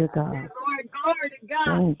you, God. Lord, glory to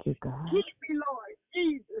God. Thank you, God. Keep me, Lord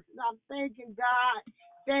Jesus. And I'm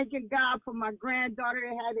thanking God for my granddaughter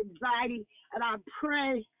that had anxiety, and I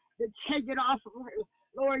pray to take it off of her.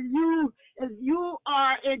 Lord, you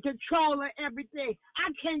are in control of everything.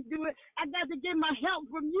 I can't do it. I got to get my help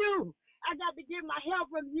from you. I got to get my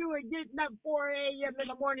help from you, and getting up 4 a.m. in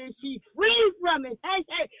the morning. She's free from it. Hey,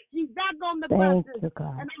 she's back on the buses.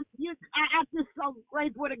 And I'm just so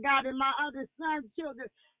grateful to God and my other son's children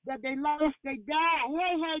that they lost their dad.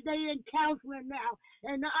 Hey, they in counseling now.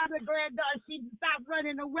 And the other granddaughter, she stopped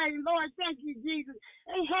running away. Lord, thank you, Jesus.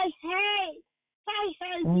 Hey,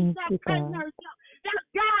 she stopped fighting herself.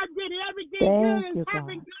 God did it. Everything good is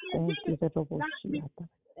happening.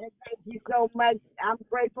 And thank you so much. I'm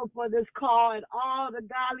grateful for this call and all the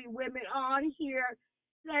godly women on here.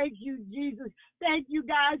 Thank you, Jesus. Thank you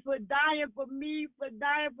guys for dying for me, for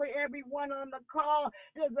dying for everyone on the call,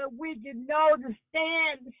 so that we can know to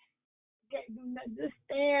stand, just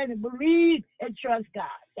stand and believe and trust God.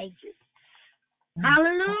 Thank you.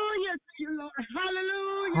 Hallelujah to you, Lord.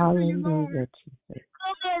 Hallelujah to you, Lord. Hallelujah, Jesus.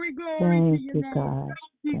 Glory, glory Thank to your you, name. God.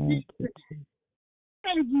 Thank you, Thank you, Jesus. Jesus.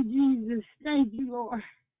 Thank you, Jesus. Thank you, Lord.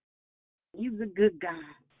 You're a good God.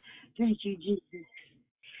 Thank you, Jesus.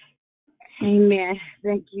 Amen.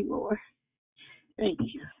 Thank you, Lord. Thank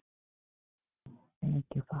you. Thank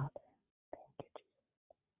you, Father.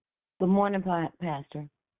 Good morning, Pastor.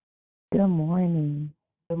 Good morning.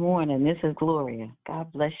 Good morning. This is Gloria.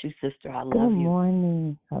 God bless you, sister. I love Good you.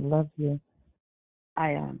 morning. I love you.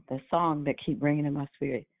 The song that keep ringing in my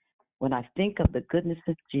spirit. When I think of the goodness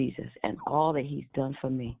of Jesus and all that he's done for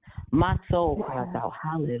me, my soul cries out,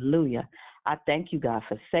 hallelujah. I thank you, God,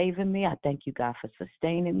 for saving me. I thank you, God, for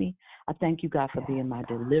sustaining me. I thank you, God, for being my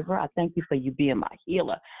deliverer. I thank you for you being my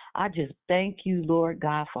healer. I just thank you, Lord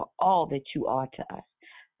God, for all that you are to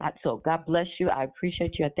us. So God bless you. I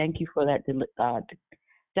appreciate you. I thank you for that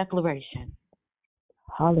declaration.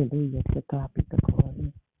 Hallelujah. To God be the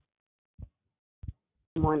glory.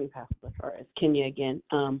 Good morning, Pastor. Or it's Kenya again.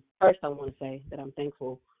 First, I want to say that I'm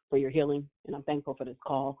thankful for your healing, and I'm thankful for this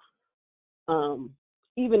call.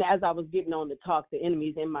 Even as I was getting on to talk, the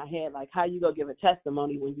enemy's in my head, like, how you going to give a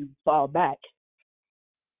testimony when you fall back?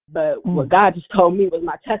 But what God just told me was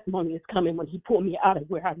my testimony is coming when he pulled me out of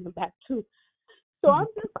where I went back to. So I'm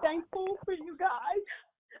just thankful for you guys.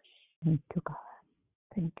 Thank you, God.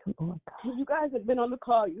 Thank you, Lord God. You guys have been on the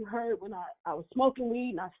call. You heard when I was smoking weed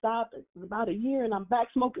and I stopped. It was about a year, and I'm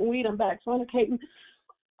back smoking weed. I'm back fornicating.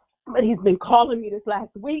 But he's been calling me this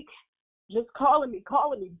last week, just calling me,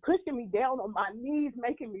 pushing me down on my knees,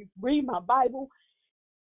 making me read my Bible.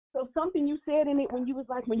 So something you said in it when you was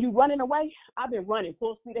like, when you running away, I've been running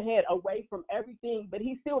full speed ahead away from everything, but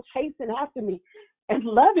he's still chasing after me and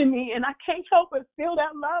loving me, and I can't help but feel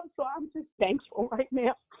that love. So I'm just thankful right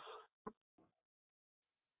now.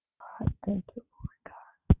 Thank you, Lord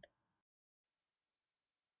God.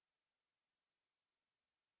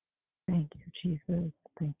 Thank you, Jesus.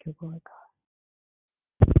 Thank you, Lord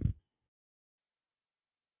God.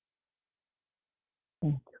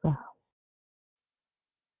 Thank you, God.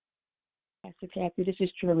 Pastor Kathy, this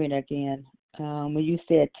is Trina again. When you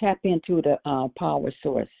said tap into the power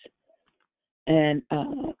source, and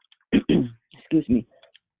excuse me,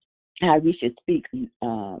 how we should speak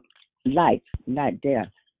life, not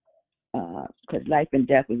death, because life and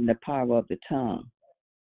death is in the power of the tongue.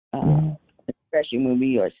 Especially when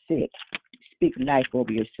we are sick, speak life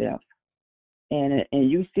over yourself. And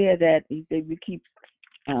you said that you said we keep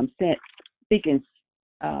speaking.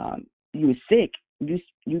 You're sick,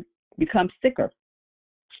 you become sicker.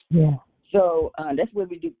 Yeah. So that's what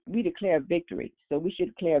we do. We declare victory. So we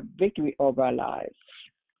should declare victory over our lives.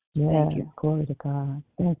 Yes, Thank you. Glory to God.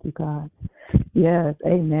 Thank you, God. Yes,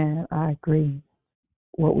 amen. I agree.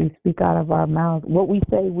 What we speak out of our mouths, what we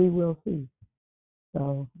say, we will see.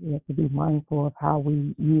 So we have to be mindful of how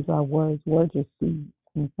we use our words. Words are seeds.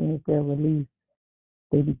 And as soon as they're released,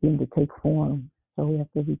 they begin to take form. So we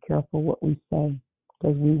have to be careful what we say,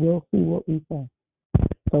 because we will see what we say.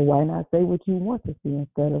 So why not say what you want to see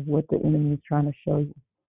instead of what the enemy is trying to show you?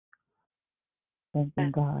 Thank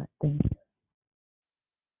you, God. Thank you.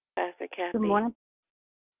 Pastor Kathy. Good morning.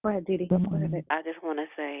 Go ahead, Didi. Good morning. I just want to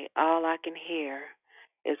say, all I can hear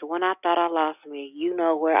is when I thought I lost me, you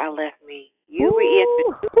know where I left me. You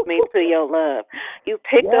reintroduced me to your love. You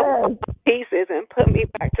picked up pieces and put me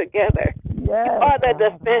back together. You are the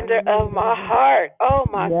defender of my heart. Oh,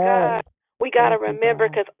 my God. We got to remember,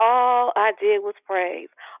 because all I did was praise.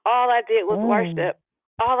 All I did was worship.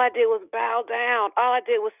 All I did was bow down. All I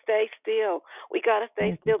did was stay still. We got to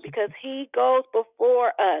stay still because he goes before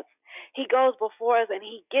us. He goes before us, and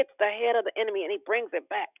he gets the head of the enemy, and he brings it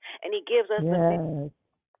back, and he gives us the victory.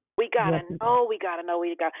 We got to know,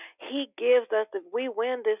 he gives us, if we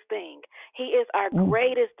win this thing, he is our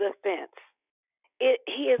greatest defense.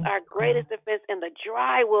 He is our greatest defense in the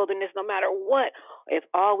dry wilderness, no matter what. If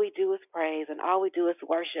all we do is praise, and all we do is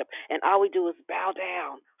worship, and all we do is bow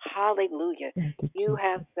down, hallelujah, you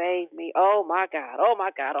have saved me. Oh, my God. Oh,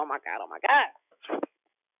 my God. Oh, my God. Oh, my God.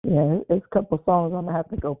 Yeah, it's a couple of songs I'm going to have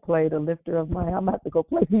to go play, the lifter of my, I'm going to have to go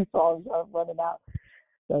play these songs. I'm running out.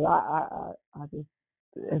 So I just,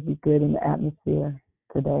 it'd be good in the atmosphere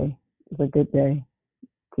today. It's a good day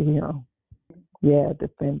to hear them. Yeah,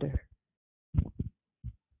 defender.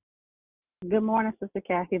 Good morning, Sister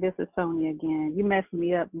Kathy. This is Sonia again. You messed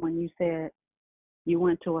me up when you said you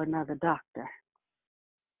went to another doctor.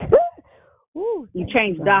 Ooh, You thank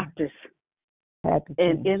changed God. doctors. Had to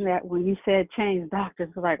And change. in that, when you said change doctors,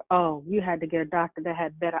 it's like, oh, you had to get a doctor that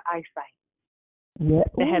had better eyesight, Yeah.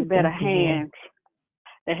 that Ooh, had better thank you, Lord. hands,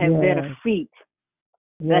 that had better Yes, feet,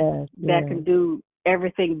 yes, that can yes, do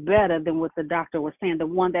everything better than what the doctor was saying. The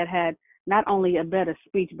one that had not only a better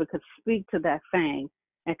speech, but could speak to that thing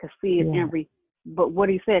and could see it yes, but what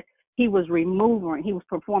he said, he was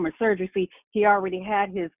performing surgery. See, he already had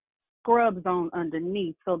his scrubs on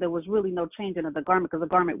underneath, so there was really no changing of the garment because the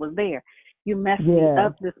garment was there. You messed me yes.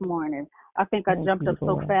 up this morning. I think I Thank jumped you, up so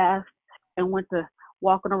Lord. fast and went to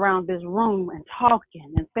walking around this room and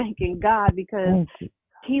talking and thanking God because Thank you.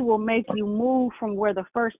 he will make you move from where the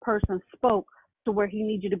first person spoke to where he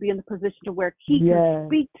needs you to be in the position to where he can Yes,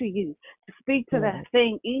 speak to you, to speak to yes. that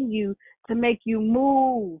thing in you to make you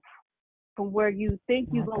move from where you think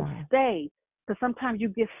My you're going to God. stay. Because sometimes you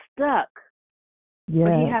get stuck,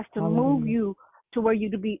 but he Yes. has to move Hallelujah. you to where you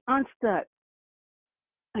to be unstuck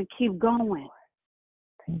and keep going.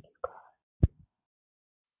 Thank you.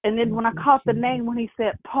 And then when I Thank you, caught the Jesus. name when he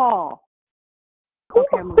said Paul,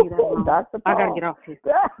 okay, I'm going to leave that alone. Dr. I got to Paul. get off here.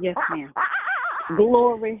 Yes, ma'am.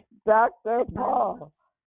 Glory. Dr. Paul.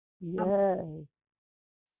 Yes.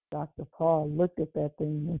 Dr. Paul looked at that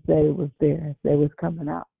thing and said it was there, said it was coming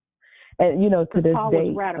out. And, to Because this Paul day,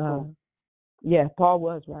 was radical. Paul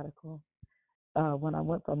was radical. When I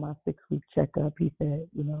went for my 6-week checkup, he said,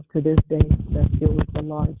 to this day, that it was the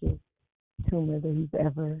largest tumor that he's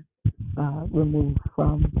ever removed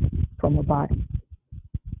from a body.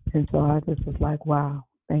 And so I just was like, wow,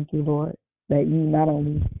 thank you, Lord, that you not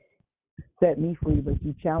only set me free, but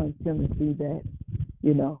you challenged him to see that,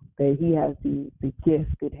 that he has the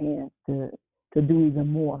gifted hands to do even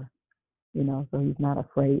more, so he's not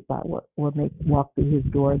afraid by what may walk through his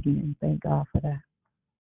door again. Thank God for that.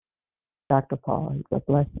 Dr. Paul, he's a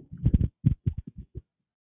blessing.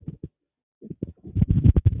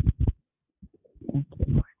 Thank you,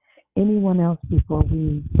 Lord. Anyone else before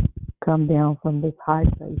we come down from this high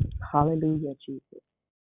place? Hallelujah, Jesus.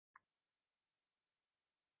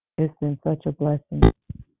 It's been such a blessing.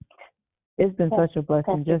 It's been such a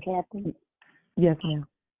blessing. Pastor Kathy, Yes, ma'am.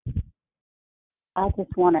 I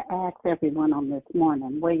just want to ask everyone on this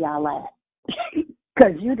morning where y'all at.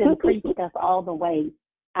 Because you didn't preach us all the way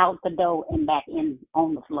out the door and back in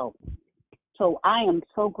on the floor. So I am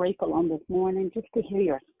so grateful on this morning just to hear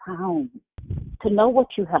your sound, to know what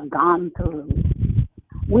you have gone through.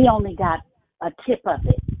 We only got a tip of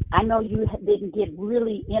it. I know you didn't get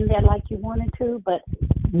really in there like you wanted to, but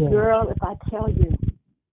girl, if I tell you,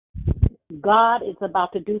 God is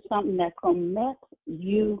about to do something that's going to mess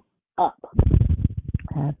you up.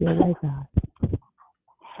 Have your way, God.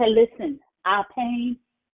 Hey, listen, our pain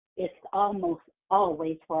is almost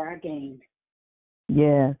always for our gain.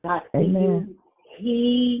 Yes. God, Amen.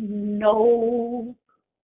 He knows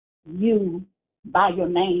you by your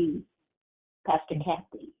name, Pastor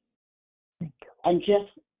Kathy. Thank you. And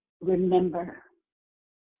just remember,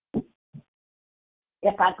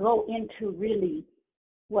 if I go into really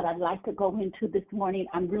what I'd like to go into this morning,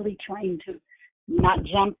 I'm really trying to not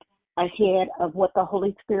jump ahead of what the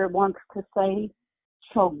Holy Spirit wants to say.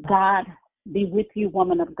 So God be with you,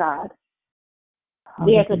 woman of God.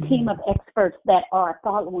 There's a team of experts that are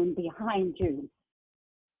following behind you.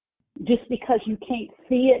 Just because you can't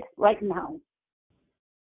see it right now,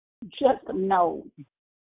 just know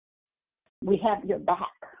we have your back.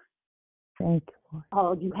 Thank you, Lord.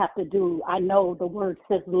 All you have to do, I know the word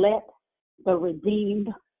says, let the redeemed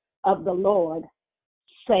of the Lord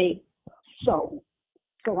say so.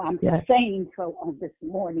 So I'm saying so on this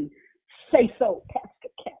morning. Say so, Pastor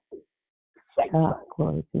Kathy. Say so.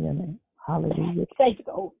 Glory to your name. Hallelujah. Say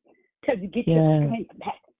so till you get your strength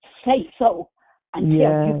back. Say so until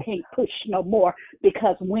you can't push no more,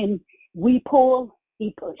 because when we pull,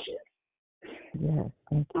 he pushes. Yes.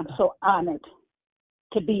 Thank you. I'm so honored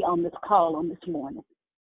to be on this call on this morning.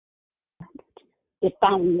 It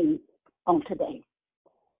found me on today.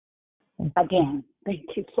 Again, thank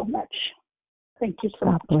you so much. Thank you so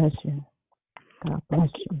much. God bless you. God bless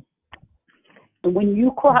you. And when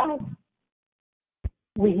you cry,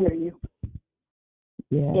 we hear you.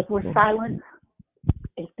 Yes. If we're silent,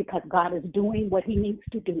 it's because God is doing what he needs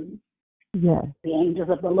to do. Yes. The angels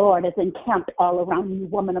of the Lord is encamped all around you,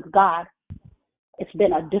 woman of God. It's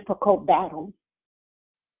been a difficult battle.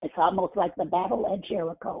 It's almost like the battle at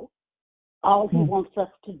Jericho. All he wants us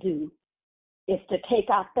to do is to take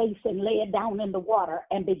our face and lay it down in the water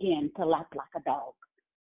and begin to lap like a dog.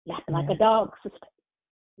 Lap like a dog, sister.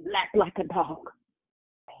 Lap like a dog.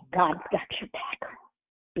 God's got your back.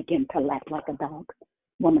 Begin to lap like a dog.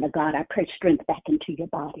 Woman of God, I pray strength back into your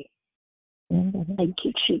body. Thank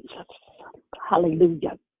you, Jesus.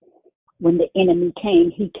 Hallelujah. When the enemy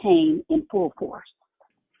came, he came in full force.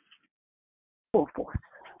 Full force.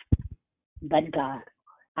 But God,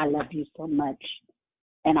 I love you so much,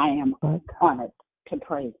 and I am honored to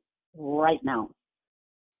pray right now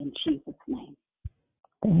in Jesus' name.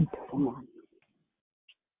 Thank you. Come on.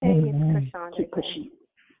 Hey, it's Krishanda. Keep pushing.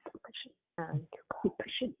 Keep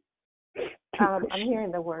pushing. I'm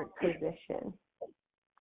hearing the word position.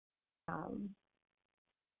 And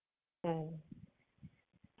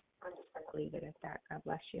I'm just going to leave it at that. God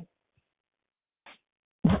bless you.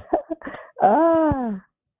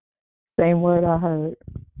 Same word I heard.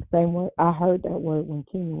 Same word. I heard that word when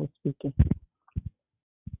Kenya was speaking.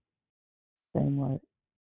 Same word.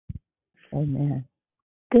 Amen.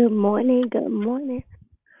 Good morning. Good morning.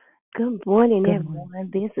 Good morning,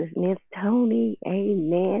 everyone. This is Miss Tony.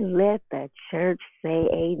 Amen. Let the church say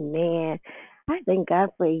amen. I thank God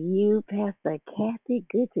for you, Pastor Kathy.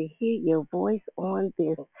 Good to hear your voice on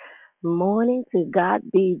this morning. To God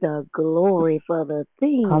be the glory for the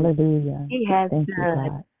things Hallelujah. He has Thank you, done.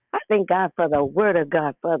 God. I thank God for the word of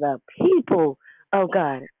God, for the people of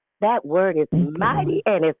God. That word is mighty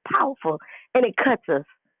and it's powerful and it cuts us.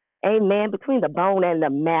 Amen. Between the bone and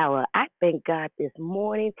the marrow. I thank God this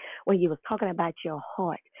morning when you was talking about your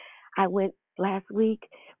heart. I went last week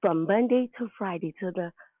from Monday to Friday to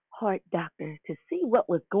the heart doctor to see what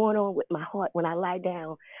was going on with my heart. When I lie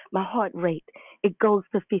down, my heart rate, it goes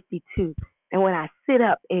to 52. And when I sit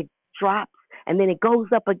up, it drops and then it goes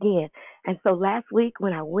up again. And so last week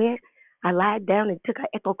when I went, I lied down and took an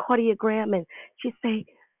echocardiogram, and she said,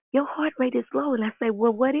 your heart rate is low. And I said,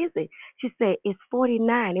 well, what is it? She said, it's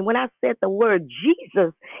 49. And when I said the word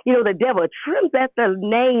Jesus, the devil trembles at the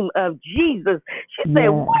name of Jesus. She said,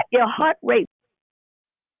 what? Your heart rate?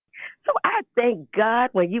 So I thank God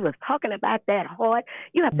when you was talking about that heart,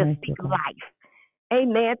 you have to speak life.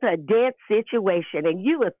 Amen. To a dead situation. And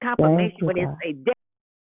you was confirmation when it say death.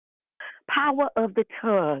 Power of the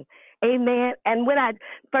tongue. Amen. And when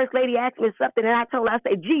First Lady asked me something and I told her, I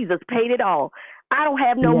said, Jesus paid it all. I don't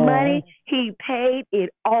have no money. He paid it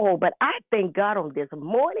all. But I thank God on this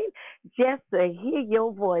morning just to hear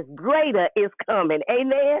your voice. Greater is coming.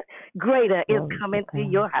 Amen. Greater is coming to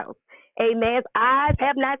your house. Amen. Eyes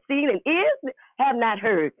have not seen and ears have not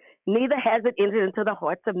heard. Neither has it entered into the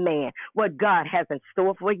hearts of man what God has in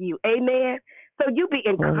store for you. Amen. So you be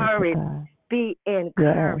encouraged. Be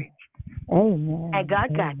encouraged. Amen. And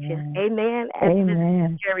God got you. Amen. As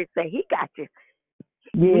Amen. Jerry said, He got you.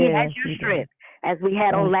 Yes, He has your strength, as we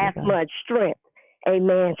had on last month. Strength.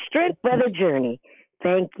 Amen. Strength for the journey.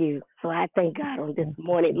 Thank you. So I thank God on this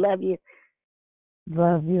morning. Love you.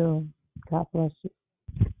 Love you. God bless you.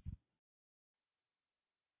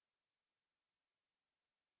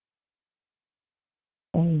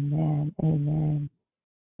 Amen. Amen.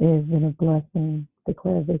 It has been a blessing.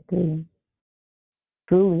 Declare victory.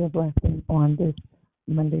 Truly a blessing on this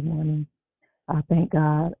Monday morning. I thank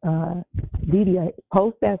God. Dee,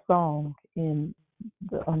 post that song on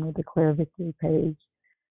the Declare Victory page.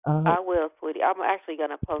 I will, sweetie. I'm actually going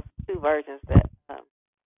to post two versions that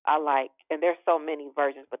I like. And there's so many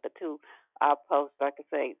versions, but the two I'll post so I can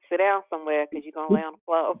say, sit down somewhere because you're going to lay on the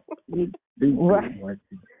floor. Right.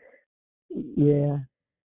 Yeah.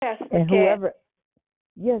 Pastor And whoever.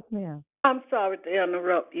 Yes, ma'am. I'm sorry to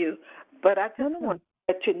interrupt you, but I just want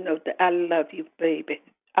to let you know that I love you, baby.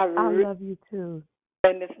 I love you too.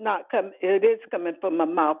 And it's not coming. It is coming from my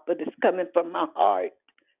mouth, but it's coming from my heart.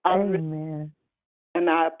 Amen. And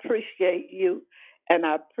I appreciate you, and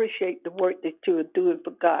I appreciate the work that you are doing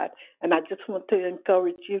for God. And I just want to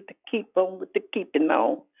encourage you to keep on with the keeping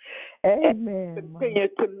on. Amen. And continue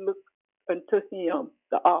to look unto Him,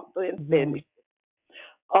 the author and finisher.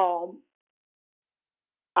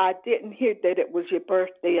 I didn't hear that it was your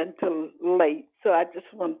birthday until late, so I just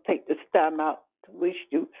want to take this time out to wish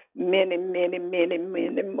you many, many, many,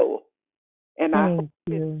 many more. And I hope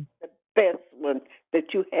it's the best one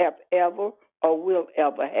that you have ever or will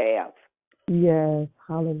ever have. Yes,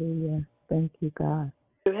 hallelujah. Thank you, God.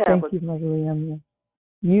 Thank you, Mother Lemuel.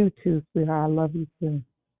 You too, sweetheart. I love you too.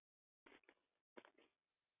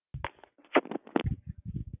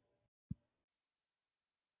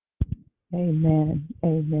 Amen.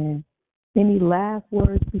 Amen. Any last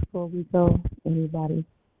words before we go? Anybody?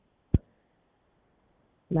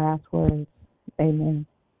 Last words. Amen.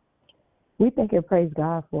 We thank and praise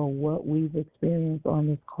God for what we've experienced on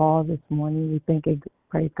this call this morning. We thank and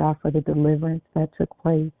praise God for the deliverance that took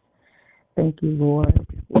place. Thank you, Lord.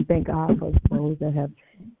 We thank God for those that have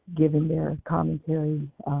given their commentary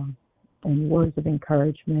and words of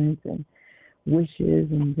encouragement. And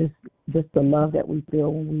wishes and just the love that we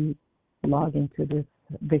feel when we log into this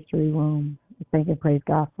victory room. Thank and praise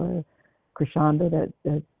God for Krishanda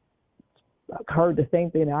that heard the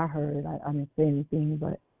same thing that I heard. I didn't say anything,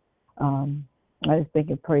 but I just thank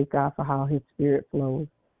and praise God for how his spirit flows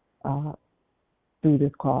through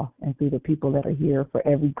this call and through the people that are here, for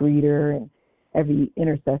every greeter and every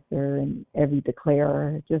intercessor and every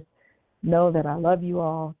declarer. Just know that I love you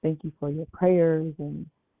all. Thank you for your prayers and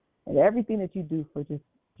everything that you do for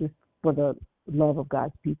just for the love of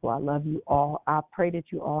God's people. I love you all. I pray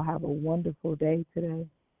that you all have a wonderful day today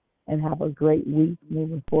and have a great week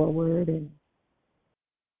moving forward, and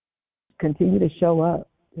continue to show up.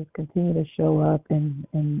 Just continue to show up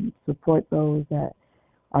and support those that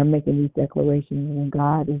are making these declarations. When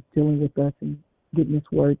God is dealing with us and getting this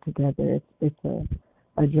word together, it's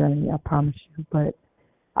a journey, I promise you. But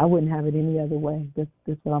I wouldn't have it any other way. This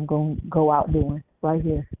is what I'm going to go out doing right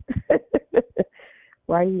here.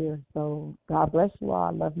 Right here. So God bless you all.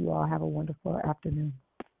 I love you all. Have a wonderful afternoon.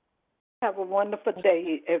 Have a wonderful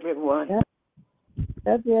day, everyone.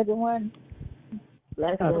 Love you, everyone.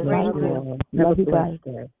 Love you guys.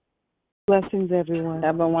 Blessings, everyone.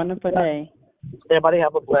 Have a wonderful day. Everybody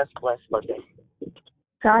have a blessed day.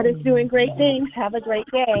 God is doing great things. Have a great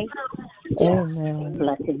day. Amen.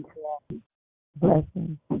 Blessings.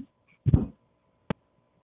 Blessings.